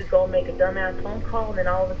then you could go make a dumbass phone call, and then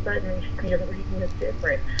all of a sudden your reading is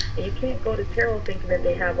different. And you can't go to tarot thinking that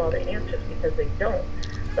they have all the answers, because they don't.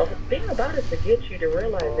 The thing about it is to get you to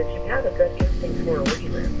realize that you have a gut instinct for a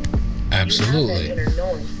reason. Absolutely. You have that inner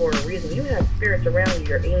knowing for a reason. You have spirits around you,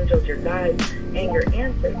 your angels, your guides, and your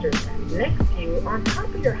ancestors next to you on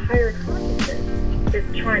top of your higher consciousness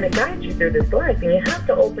that's trying to guide you through this life. And you have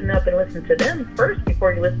to open up and listen to them first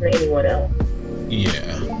before you listen to anyone else.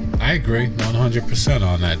 Yeah, I agree 100%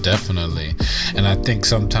 on that, definitely. And I think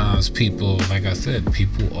sometimes people, like I said,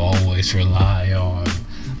 people always rely on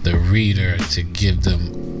the reader to give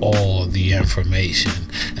them all the information.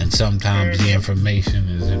 And sometimes the information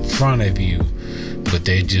is in front of you, but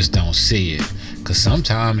they just don't see it. Because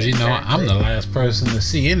sometimes, I'm the last person to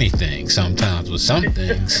see anything sometimes with some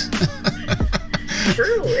things.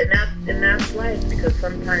 True, and that's life, because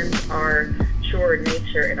sometimes our truer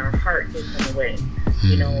nature and our heart gets in the way.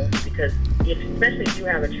 Because especially if you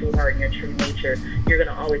have a true heart and your true nature, you're going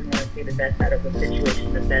to always want to see the best out of a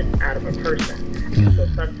situation, the best out of a person. So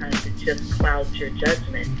sometimes it just clouds your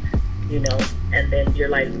judgment, and then you're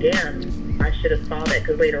like, damn, I should have saw that,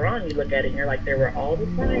 because later on you look at it and you're like, there were all the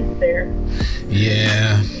signs there.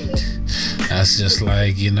 Yeah, that's just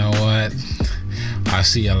like, you know what? I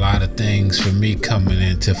see a lot of things for me coming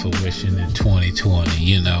into fruition in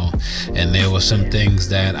 2020, and there were some things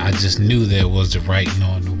that I just knew there was the writing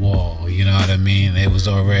on the wall, you know what I mean? It was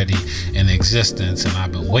already in existence, and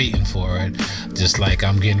I've been waiting for it, just like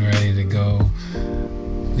I'm getting ready to go,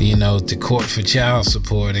 to court for child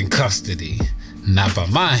support and custody. Not by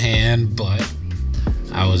my hand, but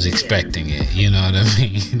I was expecting it, you know what I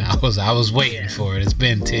mean? I was waiting for it. It's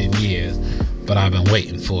been 10 years, but I've been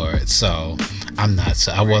waiting for it, so I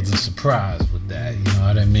wasn't surprised with that, you know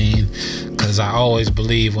what I mean? Because I always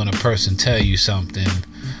believe when a person tell you something,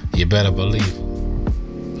 you better believe them.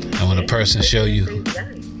 And when a person show you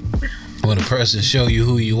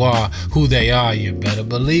who you are, who they are, you better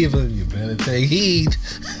believe them. You better take heed.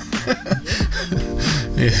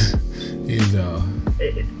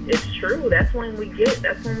 It's true. That's when we get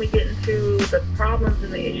into the problems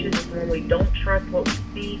and the issues, is when we don't trust what we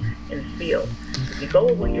see and feel. If you go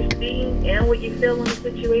with what you're seeing and what you feel in the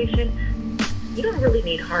situation, you don't really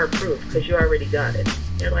need hard proof, because you already got it.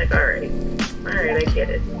 You're like, all right, I get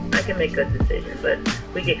it. I can make good decisions. But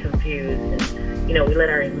we get confused, and we let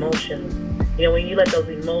our emotions, when you let those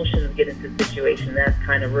emotions get into the situation, that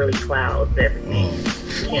kind of really clouds everything.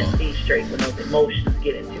 You can't see straight when those emotions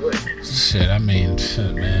get into it. Shit, man.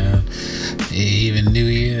 Even New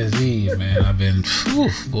Year's Eve, man, I've been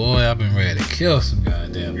ready to kill some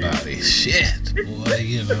goddamn bodies. Shit,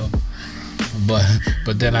 boy,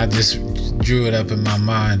 but then I just drew it up in my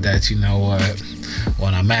mind that, you know what,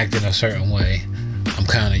 when I'm acting a certain way, I'm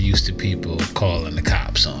kind of used to people calling the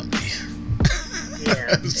cops on me.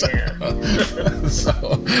 So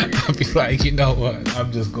I'll be like, you know what,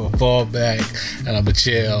 I'm just gonna fall back and I'm gonna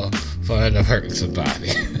chill for end up hurting somebody.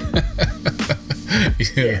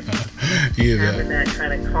 Having that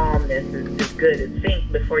kind of calmness is good. To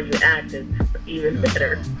think before you act is even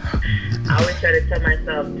better. I always try to tell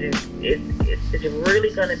myself, dude, it's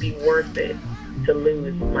really gonna be worth it to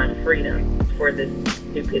lose my freedom for this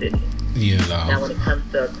stupidity. Now when it comes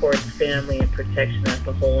to, of course, family and protection, that's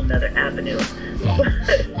a whole nother avenue.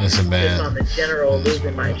 Listen, man. Just on the general,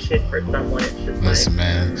 losing my shit for someone, it's just listen,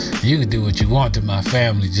 man. You can do what you want to my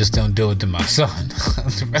family, just don't do it to my son.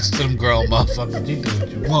 The rest of them grown motherfuckers, you do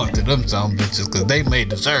what you want to them some bitches, because they may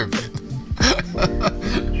deserve it.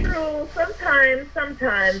 True.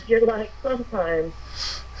 Sometimes you're like, sometimes.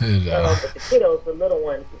 But the kiddos, the little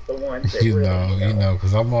ones, is the ones that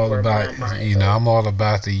because I'm all about, I'm all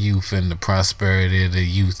about the youth and the prosperity of the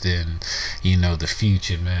youth and, the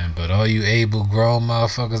future, man. But all you able grown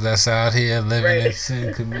motherfuckers that's out here living in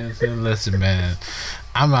sin, committing, listen, man,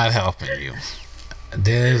 I'm not helping you.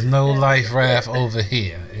 There's no life raft over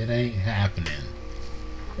here. It ain't happening.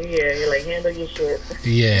 Yeah, you're like, handle your shit.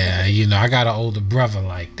 Yeah, I got an older brother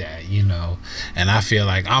like that, and I feel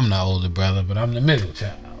like I'm the older brother, but I'm the middle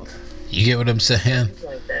child. You get what I'm saying?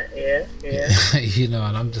 Like that, yeah.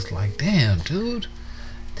 And I'm just like, damn, dude.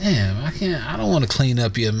 Damn, I don't want to clean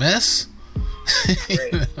up your mess.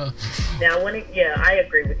 Right. Now, I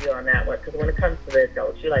agree with you on that one, because when it comes to the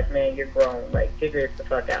adults, you're like, man, you're grown. Like, figure it the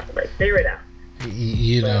fuck out. Like, figure it out. But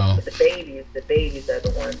the babies are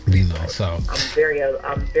the ones. So I'm very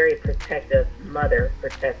protective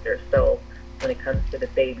protector. So when it comes to the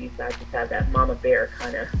babies, I just have that mama bear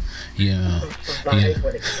kind of vibe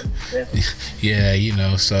when it comes to them.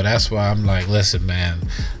 Yeah, so that's why I'm like, listen, man,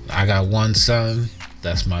 I got one son.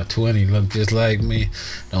 That's my twin. He look just like me.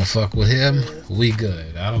 Don't fuck with him. We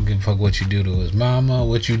good. I don't give a fuck what you do to his mama,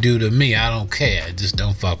 what you do to me. I don't care. Just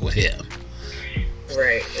don't fuck with him.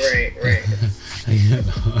 Right.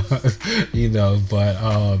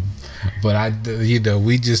 But I,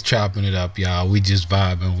 we just chopping it up, y'all. We just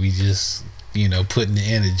vibing. We just, putting the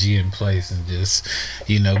energy in place and just,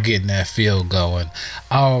 getting that feel going.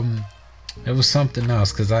 There was something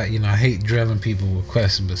else, because I hate drilling people with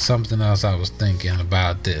questions, but something else I was thinking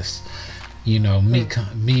about this.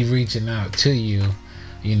 Me reaching out to you.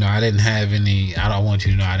 I didn't have any, I don't want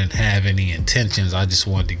you to know I didn't have any intentions. I just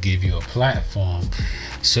wanted to give you a platform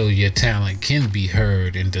so your talent can be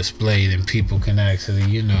heard and displayed and people can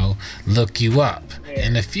actually, look you up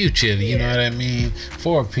in the future, you know what I mean?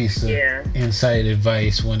 For a piece of insight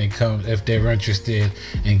advice when it comes, if they're interested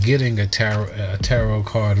in getting a tarot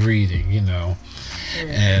card reading,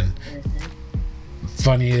 And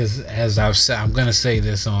funny is, as I've said, I'm going to say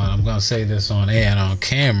this on air and on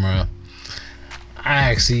camera.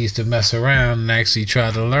 I actually used to mess around and actually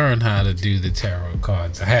try to learn how to do the tarot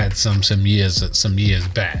cards. I had some years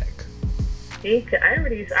back. I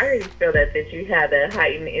already feel that you had a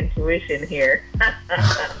heightened intuition here.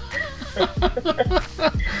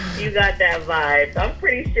 You got that vibe. I'm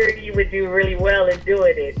pretty sure you would do really well in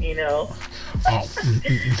doing it.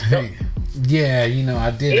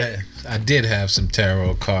 I did have some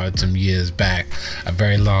tarot cards some years back, a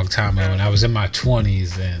very long time ago, when I was in my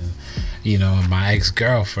 20s, and my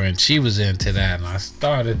ex-girlfriend, she was into that, and I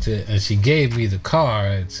started to, and she gave me the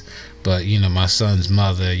cards, but my son's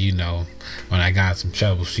mother, when I got some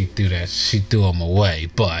trouble, she threw them away,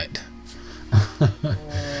 but I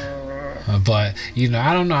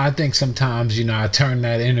don't know, I think sometimes, I turn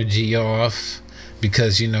that energy off,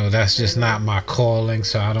 because that's just not my calling,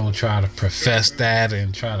 so I don't try to profess that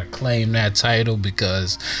and try to claim that title,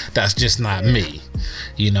 because that's just not me.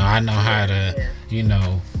 I know how to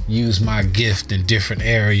use my gift in different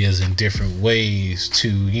areas and different ways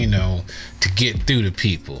to to get through to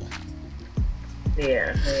people.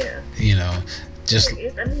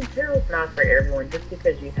 Tarot's not for everyone. Just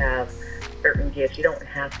because you have certain gifts, you don't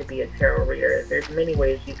have to be a tarot reader. There's many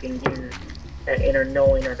ways you can use that inner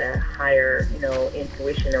knowing or that higher,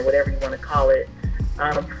 intuition or whatever you want to call it,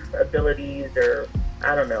 abilities, or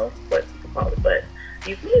I don't know what to call it, but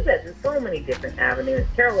you can use that in so many different avenues.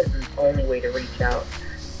 Tarot isn't the only way to reach out.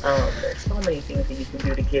 There's so many things that you can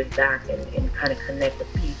do to give back and kind of connect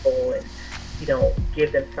with people and,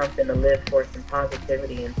 give them something to live for, some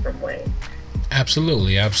positivity in some way.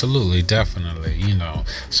 Absolutely, definitely,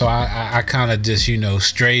 So I kind of just,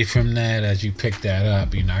 strayed from that as you picked that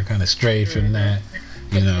up, I kind of strayed from that,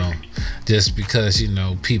 just because,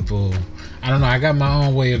 people I don't know. I got my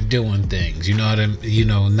own way of doing things. You know what I'm. You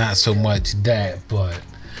know, not so much that, but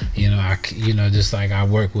just like I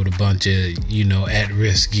work with a bunch of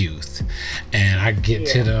at-risk youth, and I get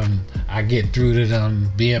to them. I get through to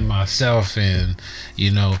them, being myself, and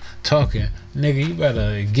talking. Nigga, you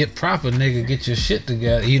better get proper. Nigga, get your shit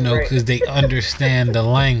together. Because they understand the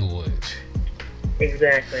language.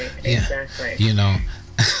 Exactly.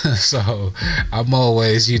 So I'm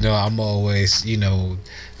always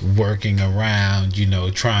working around,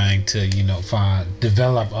 trying to,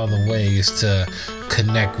 develop other ways to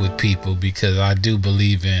connect with people, because I do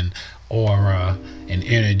believe in aura and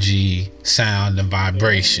energy, sound and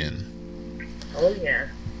vibration. Oh yeah.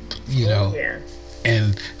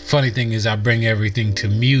 And funny thing is, I bring everything to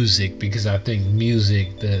music, because I think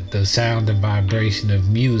music, the sound and vibration of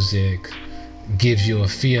music gives you a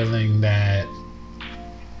feeling that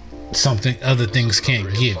something other things can't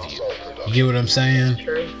give you. You get what I'm saying?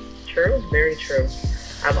 True, very true.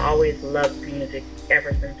 I've always loved music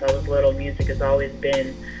ever since I was little. Music has always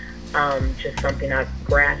been just something I've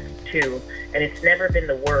grasped to, and it's never been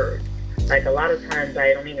the words. Like, a lot of times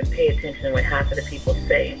I don't even pay attention to what half of the people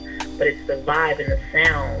say, but it's the vibe and the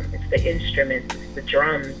sound, it's the instruments, it's the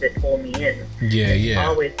drums that pull me in. It's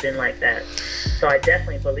always been like that. So I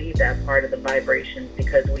definitely believe that part of the vibrations,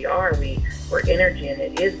 because we're energy, and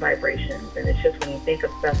it is vibrations, and it's just, when you think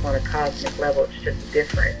of stuff on a cosmic level, it's just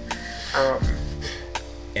different.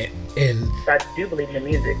 And so I do believe in the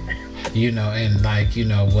music.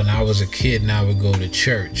 When I was a kid and I would go to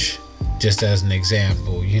church, just as an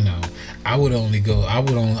example, I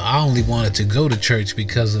only wanted to go to church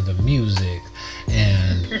because of the music,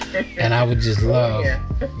 and I would just love,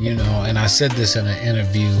 and I said this in an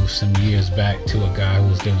interview some years back to a guy who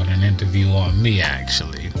was doing an interview on me,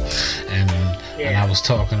 actually, and I was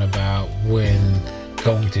talking about when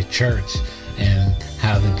going to church and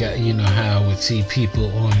how the guy, how I would see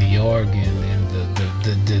people on the organ and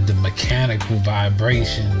the mechanical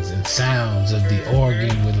vibrations and sounds of the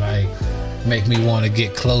organ would make me want to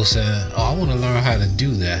get closer. I want to learn how to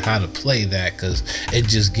do that, how to play that, because it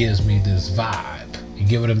just gives me this vibe. You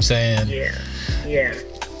get what I'm saying? Yeah.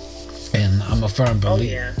 And I'm a firm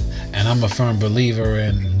believer. And I'm a firm believer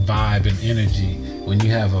in vibe and energy. When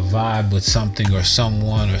you have a vibe with something or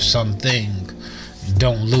someone or something,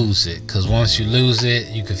 don't lose it, because once you lose it,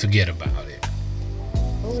 you can forget about it.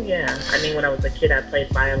 Oh yeah. I mean, when I was a kid, I played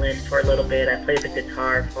violin for a little bit. I played the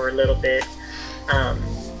guitar for a little bit.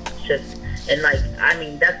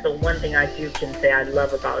 That's the one thing I can say I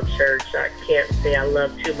love about church. I can't say I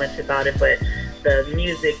love too much about it, but the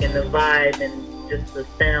music and the vibe and just the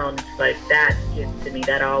sound, like, that gets to me.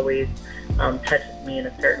 That always touches me in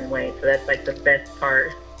a certain way. So that's like the best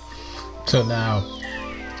part. So now,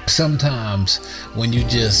 sometimes when you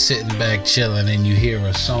just sitting back chilling and you hear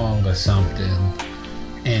a song or something,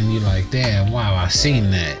 and you're like, damn, wow, I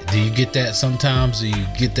seen that. Do you get that sometimes? Do you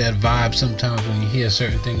get that vibe sometimes when you hear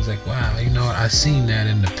certain things, like, wow, you know what, I seen that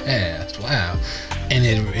in the past, wow. And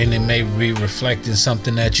it may be reflecting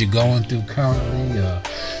something that you're going through currently, or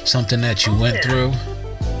something that you went through?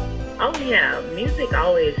 Oh yeah, music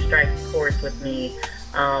always strikes chords with me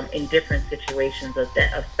in different situations of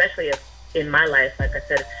that, especially in my life. Like I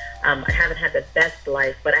said, I haven't had the best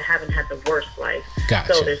life, but I haven't had the worst life.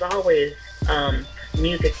 Gotcha. So there's always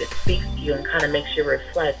music that speaks to you and kind of makes you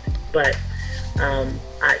reflect, but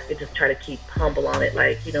I just try to keep humble on it.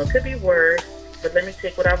 Like, it could be worse, but let me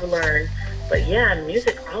take what I've learned. But yeah,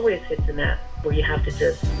 music always hits in that where you have to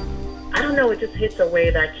just, I don't know, it just hits a way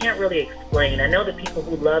that I can't really explain. I know the people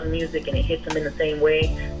who love music and it hits them in the same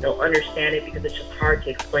way, they'll understand it, because it's just hard to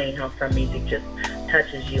explain how some music just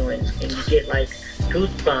touches you and you get like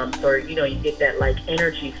goosebumps, or you get that like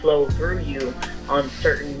energy flow through you on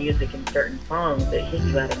certain music and certain songs that hit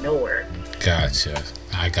you out of nowhere. Gotcha.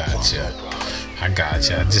 I gotcha. I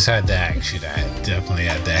just had to ask you that. Definitely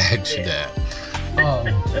had to ask you that.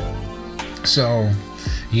 So,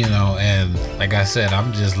 and like I said,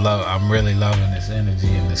 I'm really loving this energy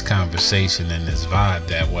and this conversation and this vibe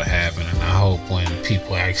that we're having, and I hope when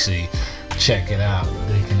people actually check it out,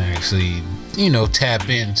 they can actually tap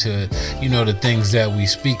into the things that we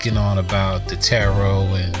speaking on about the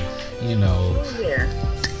tarot, and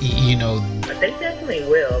But they definitely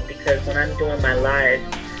will, because when I'm doing my lives,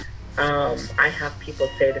 I have people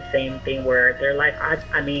say the same thing, where they're like,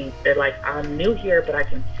 they're like, I'm new here, but I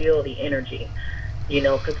can feel the energy,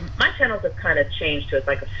 because my channels have kind of changed to, it's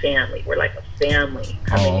like a family. We're like a family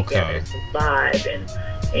coming together to vibe and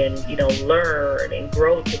learn and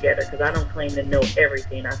grow together, because I don't claim to know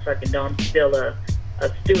everything. I fucking know. I'm still a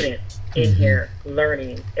student in here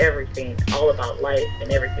learning everything, all about life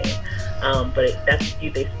and everything. But that's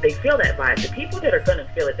you. They feel that vibe. The people that are gonna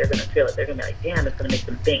feel it, they're gonna feel it. They're gonna be like, damn, it's gonna make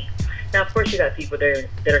them think. Now, of course, you got people that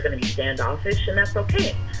are gonna be standoffish, and that's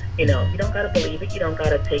okay. You know, you don't gotta believe it. You don't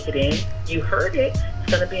gotta take it in. You heard it.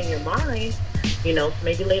 It's gonna be in your mind. You know, so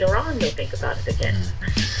maybe later on you'll think about it again.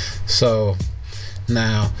 So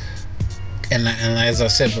now, and as I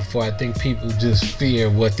said before, I think people just fear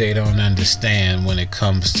what they don't understand when it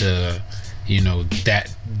comes to, you know,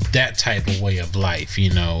 that type of way of life.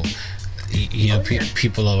 You know,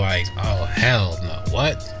 people are like, oh hell no,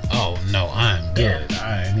 what? Oh no, I'm good. Yeah.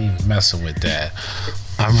 I ain't even messing with that.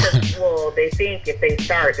 Well, they think if they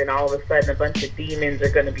start, then all of a sudden a bunch of demons are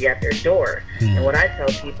going to be at their door. And what I tell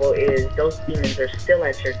people is those demons are still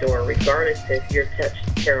at your door, regardless if you're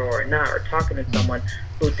touching tarot or not, or talking to someone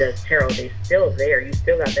who does tarot. They're still there. You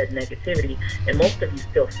still got that negativity, and most of you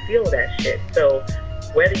still feel that shit. So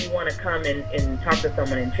whether you want to come and talk to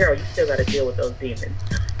someone in tarot, you still got to deal with those demons.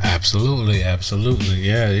 Absolutely.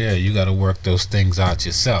 Yeah. You got to work those things out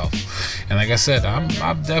yourself. And like I said, I'm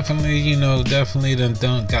definitely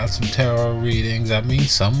done got some tarot readings. I mean,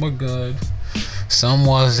 some were good, some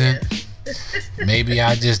wasn't. Maybe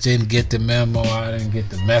I just didn't get the memo. I didn't get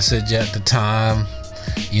the message at the time,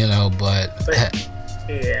 you know. But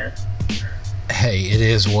yeah. Hey, it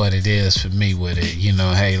is what it is for me with it. You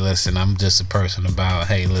know, hey, listen, I'm just a person about,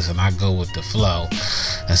 hey, listen, I go with the flow.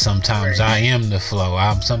 And sometimes I am the flow.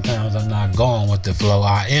 Sometimes I'm not going with the flow.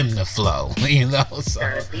 I am the flow. You know? So,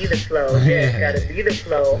 gotta be the flow. Yeah, gotta be the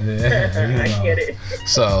flow. Yeah, I get it.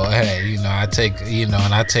 So, hey, you know, I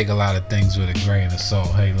take a lot of things with a grain of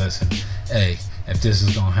salt. Hey, listen, hey, if this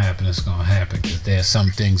is going to happen, it's going to happen. Because there's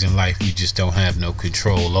some things in life we just don't have no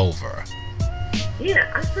control over. Yeah,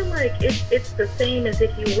 I feel like it's the same as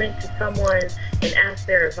if you went to someone and asked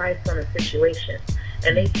their advice on a situation,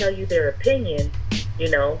 and they tell you their opinion,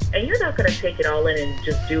 you know, and you're not going to take it all in and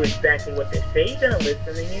just do exactly what they say. You're going to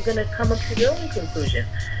listen, and you're going to come up to your own conclusion.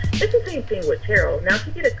 It's the same thing with tarot. Now, if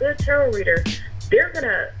you get a good tarot reader, they're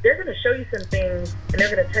gonna show you some things, and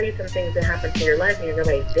they're gonna tell you some things that happen to your life, and you're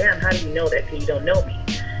gonna be like, damn, how do you know that? Because you don't know me.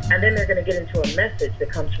 And then they're going to get into a message that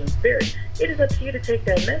comes from spirit. It is up to you to take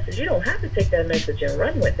that message. You don't have to take that message and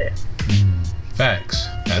run with it. Facts.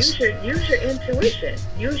 Use your intuition.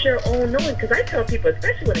 Use your own knowing. Because I tell people,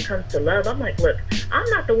 especially when it comes to love, I'm like, look, I'm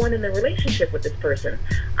not the one in the relationship with this person.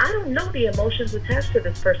 I don't know the emotions attached to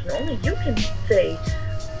this person. Only you can say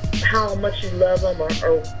how much you love them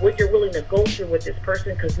or what you're willing to go through with this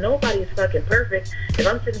person, because nobody's fucking perfect. If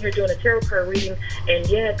I'm sitting here doing a tarot card reading and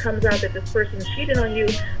it comes out that this person cheated on you,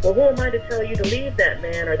 well, who am I to tell you to leave that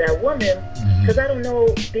man or that woman? Because I don't know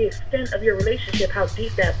the extent of your relationship, how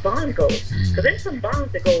deep that bond goes. Because there's some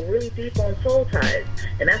bonds that go really deep on soul ties,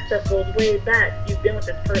 and that stuff goes way back. You've been with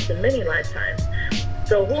this person many lifetimes.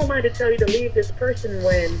 So who am I to tell you to leave this person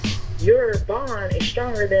when your bond is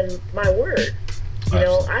stronger than my word? You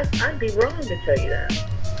know, I'd be wrong to tell you that.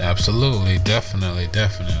 Absolutely, definitely.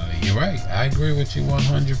 You're right. I agree with you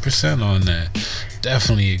 100% on that.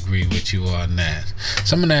 Definitely agree with you on that.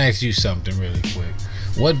 So I'm going to ask you something really quick.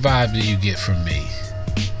 What vibe do you get from me?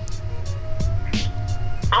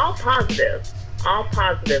 All positive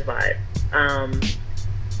vibe.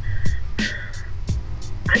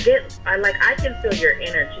 I can feel your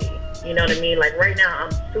energy. You know what I mean? Like right now,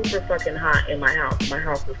 I'm super fucking hot in my house. My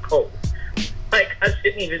house is cold. Like, I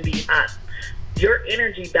shouldn't even be hot. Your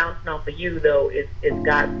energy bouncing off of you, though, is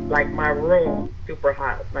got, like, my room super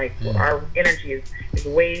hot. Like, our energy is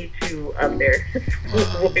way too up there.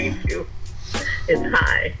 It's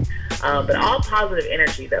high. But all positive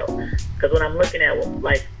energy, though. Because when I'm looking at,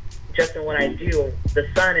 like, just in what I do, the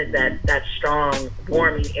sun is that strong,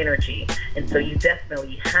 warming energy. And so you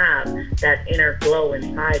definitely have that inner glow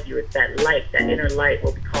inside you. It's that light, that inner light,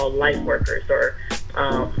 what we call light workers or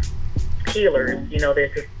healers. You know,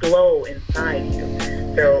 there's this glow inside you.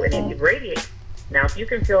 So, and it radiates. Now, if you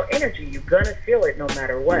can feel energy, you're going to feel it no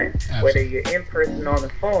matter what. Absolutely. Whether you're in person or on the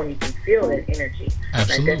phone, you can feel that energy. Absolutely.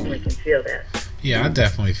 And I definitely can feel that. Yeah, I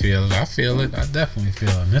definitely feel it. I feel it. I definitely feel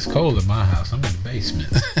it. And it's cold in my house. I'm in the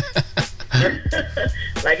basement.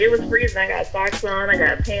 Like, it was freezing. I got socks on. I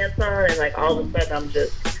got pants on. And, like, all of a sudden, I'm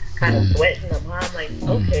just kind of sweating. I'm like,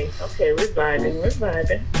 okay, we're vibing.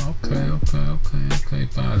 Okay,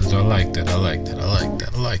 positive. I like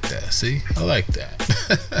that. See? I like that.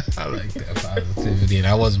 I like that positivity. And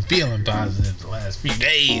I wasn't feeling positive the last few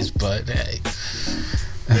days, but hey.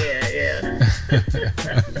 Yeah.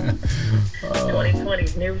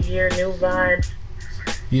 2020's new year, new vibes.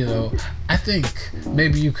 You know, I think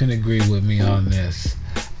maybe you can agree with me on this.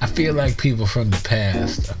 I feel like people from the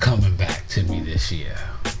past are coming back to me this year.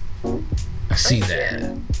 I see that.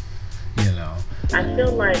 You know. I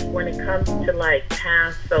feel like when it comes to like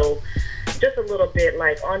past, so just a little bit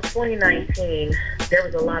like on 2019, there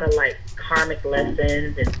was a lot of like karmic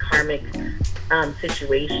lessons and karmic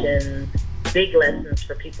situations, big lessons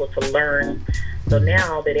for people to learn. So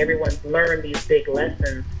now that everyone's learned these big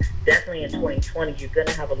lessons, definitely in 2020, you're going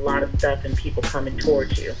to have a lot of stuff and people coming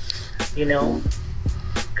towards you, you know,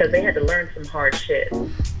 because they had to learn some hard shit.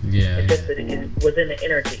 Yeah. It was in the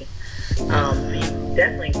energy. So you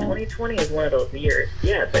definitely 2020 is one of those years.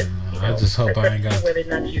 Yeah, but I just hope I ain't got whether or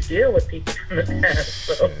not you deal with people from the past.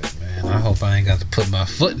 So. Man, I hope I ain't got to put my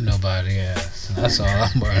foot in nobody's ass. That's all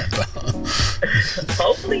I'm worried about.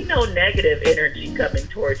 Hopefully no negative energy coming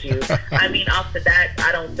towards you. I mean, off the bat,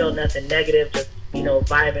 I don't feel nothing negative, just, you know,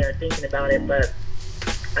 vibing or thinking about it. But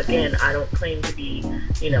again, I don't claim to be,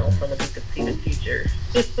 you know, someone who could see the future.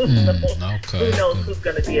 Okay. Who knows who's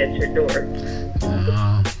going to be at your door?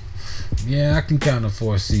 Yeah, I can kind of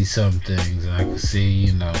foresee some things, and I can see,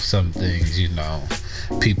 you know, some things, you know,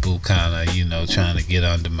 people kind of, you know, trying to get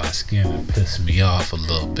under my skin and piss me off a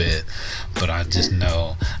little bit. But I just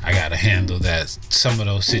know I got to handle some of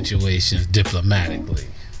those situations diplomatically.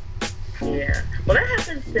 Yeah. Well, that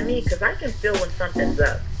happens to me because I can feel when something's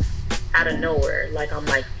up out of nowhere. Like, I'm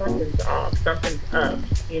like, something's off, something's up,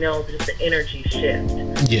 you know, just the energy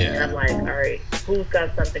shift. Yeah. And I'm like, all right, who's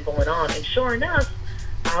got something going on? And sure enough,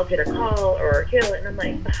 I'll get a call or a kill, and I'm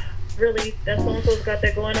like, really? That so-and-so's got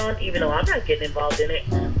that going on? Even though I'm not getting involved in it,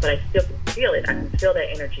 but I still can feel it. I can feel that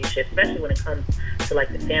energy shift, especially when it comes to, like,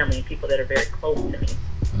 the family and people that are very close to me.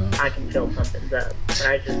 I can feel something's up. But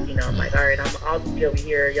I just, you know, I'm like, all right, I'll just be over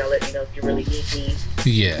here. Y'all let me know if you really need me.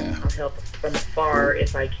 Yeah. I'll help from afar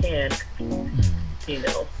if I can. You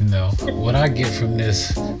know. No, what I get from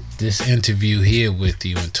this interview here with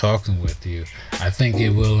you and talking with you, I think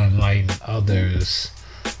it will enlighten others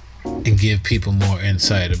and give people more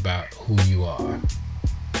insight about who you are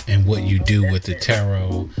and what you do with the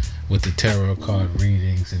tarot card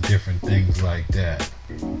readings and different things like that.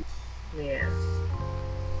 Yeah.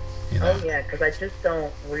 You know? Oh yeah, because I just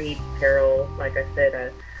don't read tarot. Like I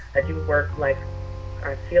said, I do work, like,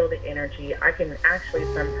 I feel the energy. I can actually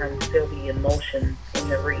sometimes feel the emotions in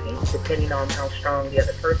the reading, depending on how strong the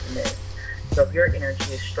other person is. So if your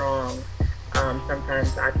energy is strong,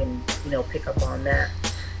 sometimes I can, you know, pick up on that.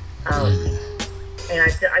 And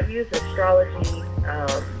I use astrology.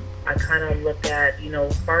 I kind of look at, you know,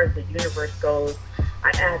 as far as the universe goes,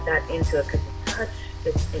 I add that into it because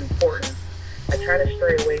it's important. I try to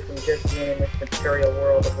stray away from just being in this material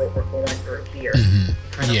world of what we're going through here.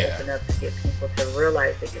 Kind of open up to get people to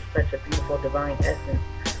realize that you're such a beautiful divine essence.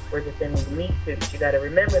 We're just in these meat suits. You got to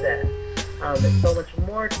remember that. There's so much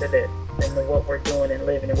more to this than what we're doing and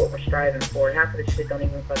living and what we're striving for. Half of this shit don't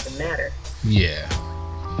even fucking matter. Yeah.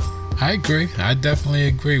 I agree. I definitely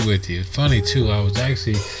agree with you. Funny too, I was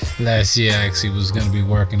actually last year was going to be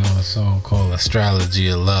working on a song called Astrology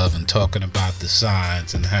of Love and talking about the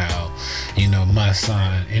signs and how, you know, my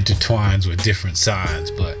sign intertwines with different signs,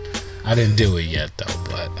 but I didn't do it yet though,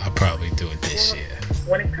 but I'll probably do it this year.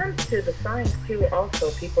 When it comes to the signs too, also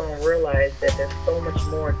people don't realize that there's so much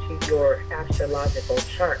more to your astrological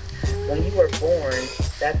chart. When you were born,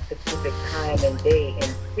 that specific time and day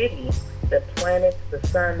and city, the planets, the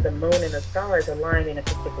sun, the moon, and the stars align in a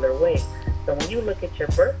particular way. So when you look at your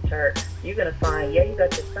birth chart, you're going to find, you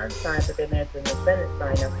got your sun sign, but then there's an ascendant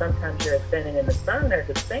sign. Now, sometimes your ascendant and the sun are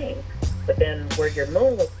the same, but then where your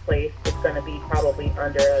moon was placed, it's going to be probably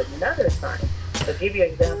under another sign. So to give you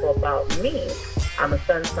an example about me, I'm a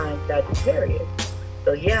sun sign Sagittarius.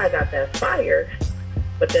 So I got that fire,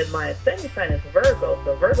 but then my ascendant sign is Virgo,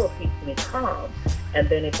 so Virgo keeps me calm. And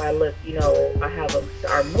then if I look, you know, I have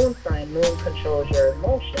our moon sign. Moon controls your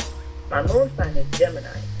emotion. My moon sign is Gemini.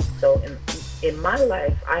 So in my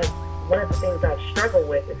life, one of the things I've struggled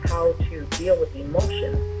with is how to deal with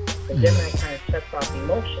emotions. The Gemini kind of shuts off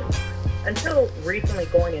emotions. Until recently,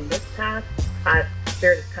 going in this path,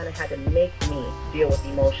 Spirit has kind of had to make me deal with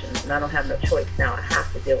emotions, and I don't have no choice now. I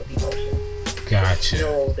have to deal with emotions. Gotcha.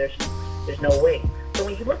 No, there's no way. So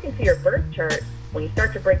when you look into your birth chart, when you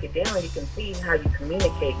start to break it down, you can see how you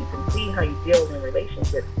communicate. You can see how you deal in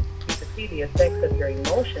relationships. You can see the effects of your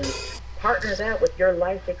emotions. Partner that with your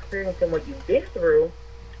life experience and what you've been through.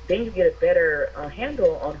 Then you get a better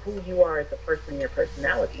handle on who you are as a person and your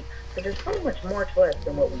personality. So there's so much more to us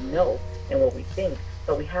than what we know and what we think.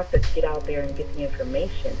 So we have to get out there and get the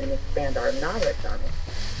information and expand our knowledge on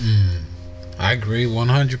it. I agree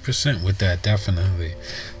 100% with that, definitely.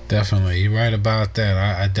 Definitely, you're right about that.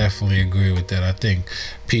 I definitely agree with that. I think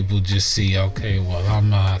people just see, okay, well,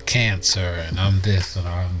 I'm Cancer and I'm this and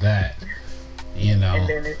I'm that. You know. And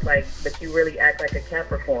then it's like, but you really act like a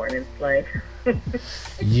Capricorn. It's like.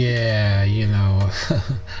 Yeah, you know.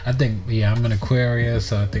 I think, I'm an Aquarius,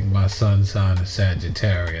 so I think my sun sign is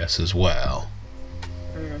Sagittarius as well.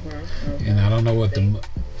 And I don't know what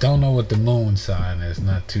the moon sign is.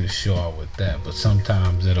 Not too sure with that, but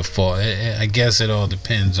sometimes it'll fall. I guess it all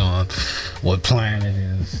depends on what planet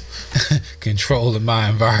is controlling my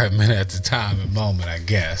environment at the time and moment, I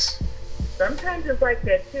guess. Sometimes it's like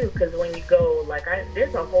that too, because when you go, like,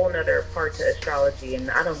 there's a whole nother part to astrology, and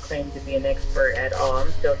I don't claim to be an expert at all. I'm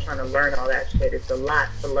still trying to learn all that shit. It's a lot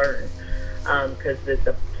to learn, because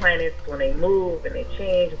the planets, when they move and they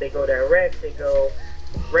change, they go direct, they go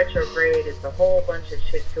retrograde. It's a whole bunch of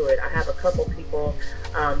shit to it. I have a couple people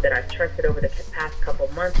that I've trusted over the past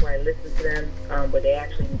couple months where I listen to them, where they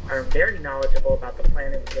actually are very knowledgeable about the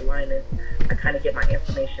planets, the alignments. I kind of get my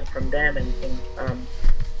information from them, and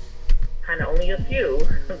kind of only a few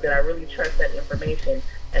that I really trust that information,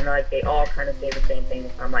 and like they all kind of say the same thing.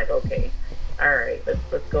 So I'm like, okay, all right,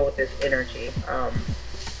 let's go with this energy.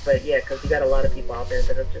 But yeah, because you got a lot of people out there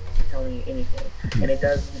that are just telling you anything, and it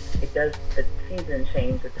does. The season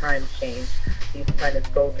change, the times change. These planets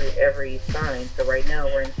go through every sign. So right now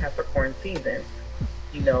we're in Capricorn season,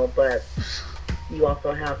 you know, but you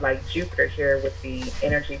also have like Jupiter here with the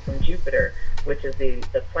energy from Jupiter, which is the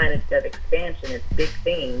planet of expansion. It's big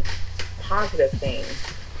things, positive things,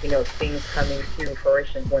 you know, things coming to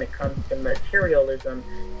fruition when it comes to materialism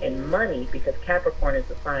and money, because Capricorn is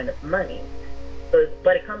a sign of money. So,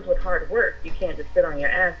 but it comes with hard work. You can't just sit on your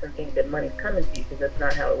ass and think that money's coming to you, because that's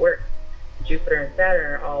not how it works. Jupiter and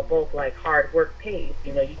Saturn are all both like hard work pays.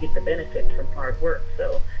 You know, you get the benefits from hard work.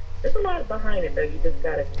 So there's a lot behind it, though. You just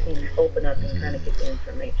got to open up and kind of get the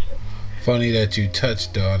information. Funny that you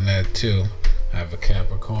touched on that, too. I have a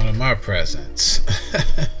Capricorn in my presence.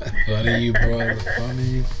 Funny you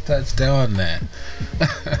touched on that.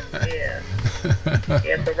 Yeah.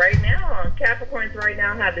 Yeah, so right now, Capricorns right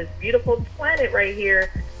now have this beautiful planet right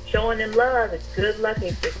here showing them love. It's good luck,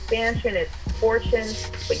 it's expansion, it's fortune,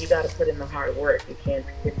 but you got to put in the hard work. You can't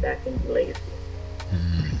sit back and be lazy.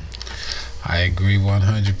 I agree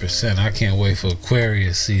 100%. I can't wait for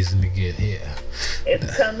Aquarius season to get here.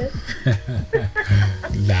 It's coming.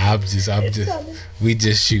 Nah, we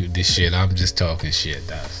just shoot this shit. I'm just talking shit.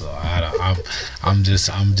 So I'm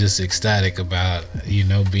just ecstatic about, you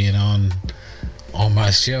know, being on my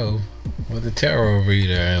show with a tarot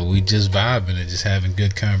reader, and we just vibing and just having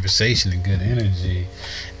good conversation and good energy,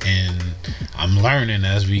 and I'm learning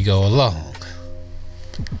as we go along.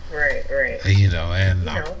 Right. You know, and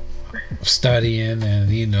I'm studying and,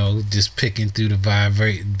 you know, just picking through the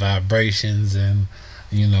vibrations, and,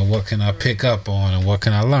 you know, what can I pick up on and what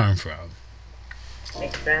can I learn from.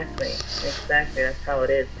 Exactly. That's how it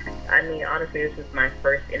is. I mean, honestly, this is my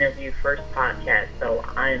first interview, first podcast, so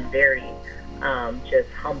I am very just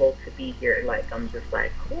humbled to be here. Like, I'm just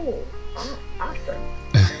like, cool, awesome.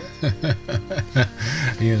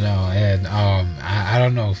 You know, and I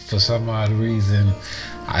don't know, for some odd reason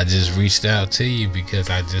I just reached out to you because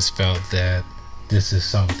I just felt that this is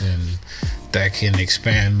something that can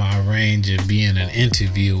expand my range of being an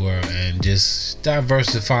interviewer and just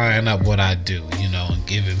diversifying up what I do, you know, and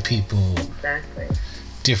giving people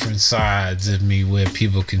different sides of me where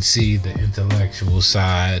people can see the intellectual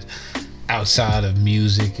side outside of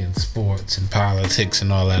music and sports and politics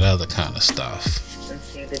and all that other kind of stuff. And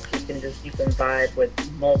see that you can vibe with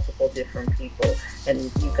multiple different people, and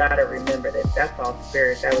you gotta remember that that's all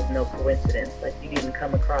spirit. That was no coincidence. Like, you didn't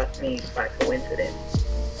come across me by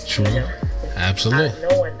coincidence. True. You know? Absolutely.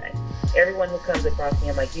 Everyone who comes across me,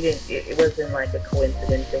 I'm like, you didn't. It wasn't like a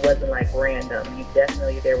coincidence. It wasn't like random. You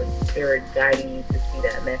definitely, there was spirit guiding you to see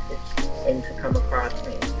that message and to come across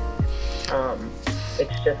me.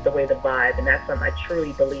 It's just the way the vibe, and that's something I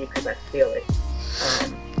truly believe because I feel it.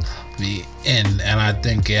 And I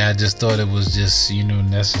think, I just thought it was just, you know,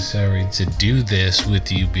 necessary to do this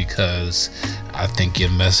with you because I think your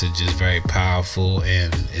message is very powerful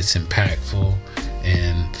and it's impactful,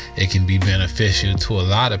 and it can be beneficial to a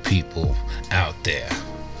lot of people out there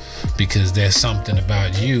because there's something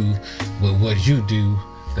about you with what you do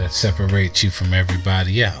that separates you from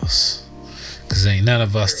everybody else. Because ain't none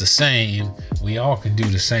of us the same. We all can do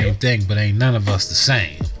the same thing, but ain't none of us the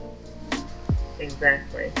same.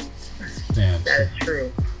 Exactly. Damn. That is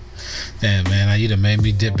true. Damn, man, you done made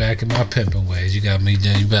me dip back in my pimping ways. You about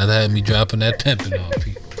to have me dropping that pimping on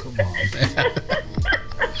people. Come on, man.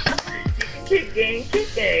 Kick game.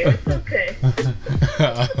 It's okay.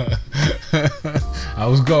 I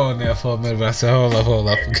was going there for a minute, but I said, hold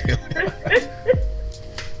up. Forget it.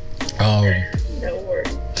 No worries.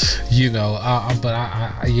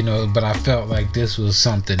 but I felt like this was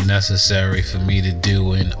something necessary for me to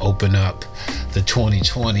do and open up the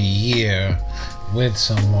 2020 year with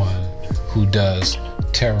someone who does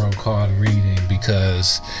tarot card reading,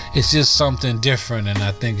 because it's just something different, and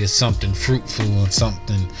I think it's something fruitful and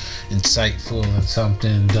something insightful and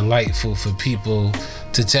something delightful for people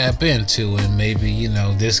to tap into, and maybe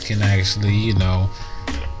this can actually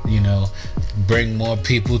bring more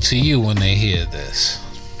people to you when they hear this.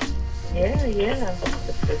 Yeah.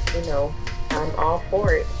 It's, I'm all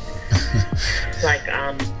for it. Like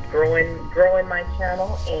growing my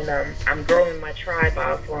channel, and I'm growing my tribe.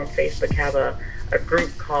 I also on Facebook have a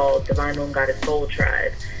group called Divine Moon Goddess Soul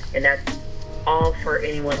Tribe, and that's all for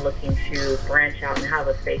anyone looking to branch out and have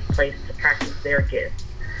a safe place to practice their gifts.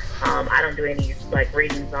 I don't do any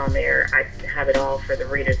readings on there. I have it all for the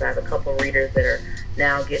readers. I have a couple readers that are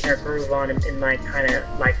now getting their groove on and kind of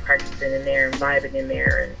practicing in there and vibing in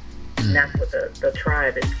there, and that's what the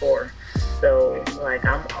tribe is for. So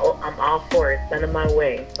I'm all for it. Send them my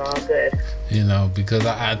way. It's all good. Because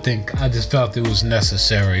I think I just felt it was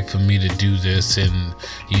necessary for me to do this and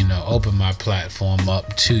open my platform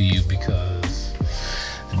up to you, because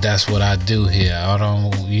that's what I do here. I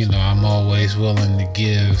don't, I'm always willing to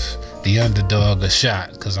give the underdog a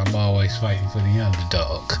shot, because I'm always fighting for the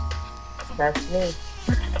underdog. That's me.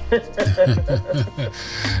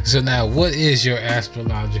 So now, what is your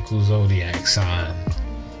astrological zodiac sign?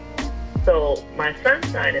 So my sun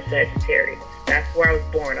sign is Sagittarius. That's where I was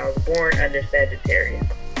born. I was born under Sagittarius.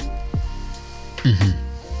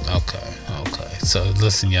 Okay. So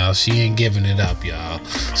listen, y'all, she ain't giving it up, y'all.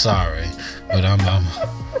 Sorry, but I'm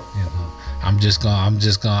just gonna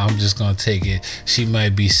take it. She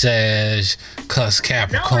might be Sag, cuss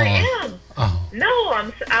Capricorn. No, I am. Oh. No,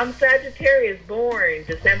 I'm Sagittarius, born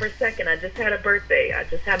December 2nd. I just had a birthday. I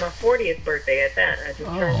just had my 40th birthday at that. I just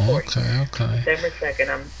turned 40. Okay. December 2nd.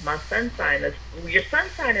 My sun sign is, your sun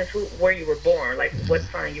sign is where you were born, what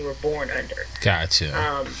sign you were born under.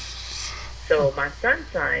 Gotcha. So my sun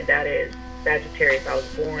sign, that is Sagittarius. I was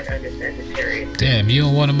born under Sagittarius. Damn, you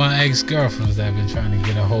and one of my ex-girlfriends that have been trying to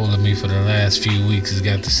get a hold of me for the last few weeks has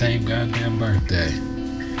got the same goddamn birthday.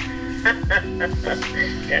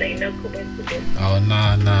 That ain't no coincidence. Oh,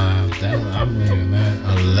 nah. I'm leaving that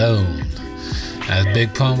alone. As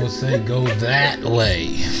Big Pun would say, go that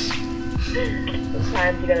way.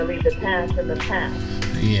 Sometimes you gotta leave the past in the past.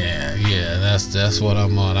 Yeah, that's what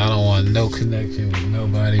I'm on. I don't want no connection with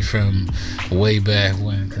nobody from way back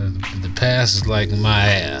when, because the past is like my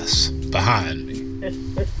ass behind me.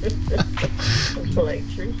 Like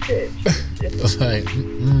true shit.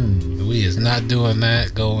 We is not doing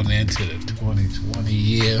that going into the 2020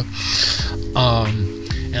 year.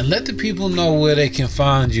 And let the people know where they can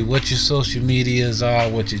find you, what your social medias are,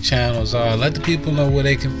 what your channels are. Let the people know where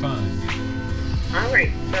they can find you.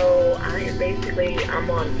 Alright, so I'm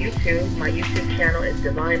on YouTube. My YouTube channel is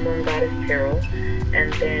Divine Moon Goddess Tarot.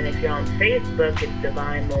 And then if you're on Facebook, it's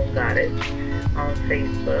Divine Moon Goddess on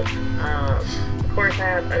Facebook. Of course, I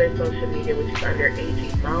have other social media, which is under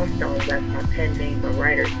AG Milestones. That's my pen name, my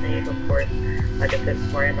writer's name. Of course, like I said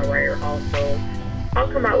before, I am a writer also. I'll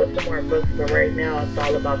come out with some more books, but right now it's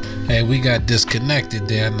all about... Hey, we got disconnected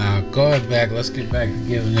there. Now, going back, let's get back to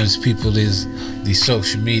giving those people these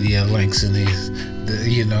social media links and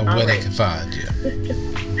where they can find you.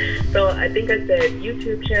 So I think I said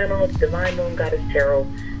YouTube channel, Divine Moon Goddess Tarot.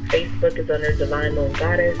 Facebook is under Divine Moon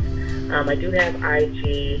Goddess. I do have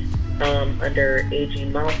IG under AG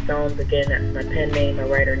Milestones. Again, that's my pen name, my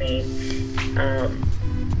writer name.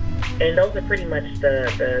 And those are pretty much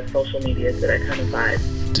the social medias that I kind of vibe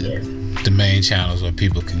in. The main channels where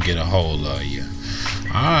people can get a hold of you.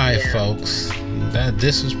 All right, folks.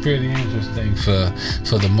 This was pretty interesting for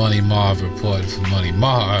the Money Marv report for Money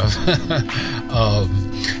Marv.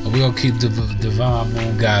 We're going to keep the Divine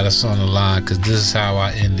Moon Goddess on the line, because this is how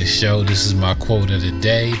I end the show. This is my quote of the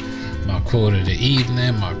day, my quote of the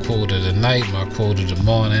evening, my quote of the night, my quote of the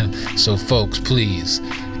morning. So, folks, please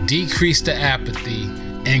decrease the apathy,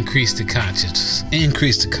 increase the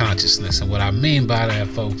consciousness. And what I mean by that,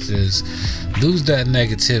 folks, is lose that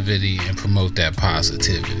negativity and promote that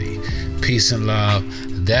positivity. Peace and love.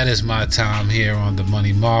 That is my time here on the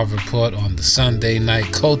Money Marv Report on the Sunday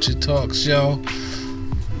Night Culture Talk Show.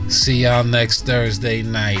 See y'all next Thursday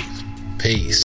night. Peace.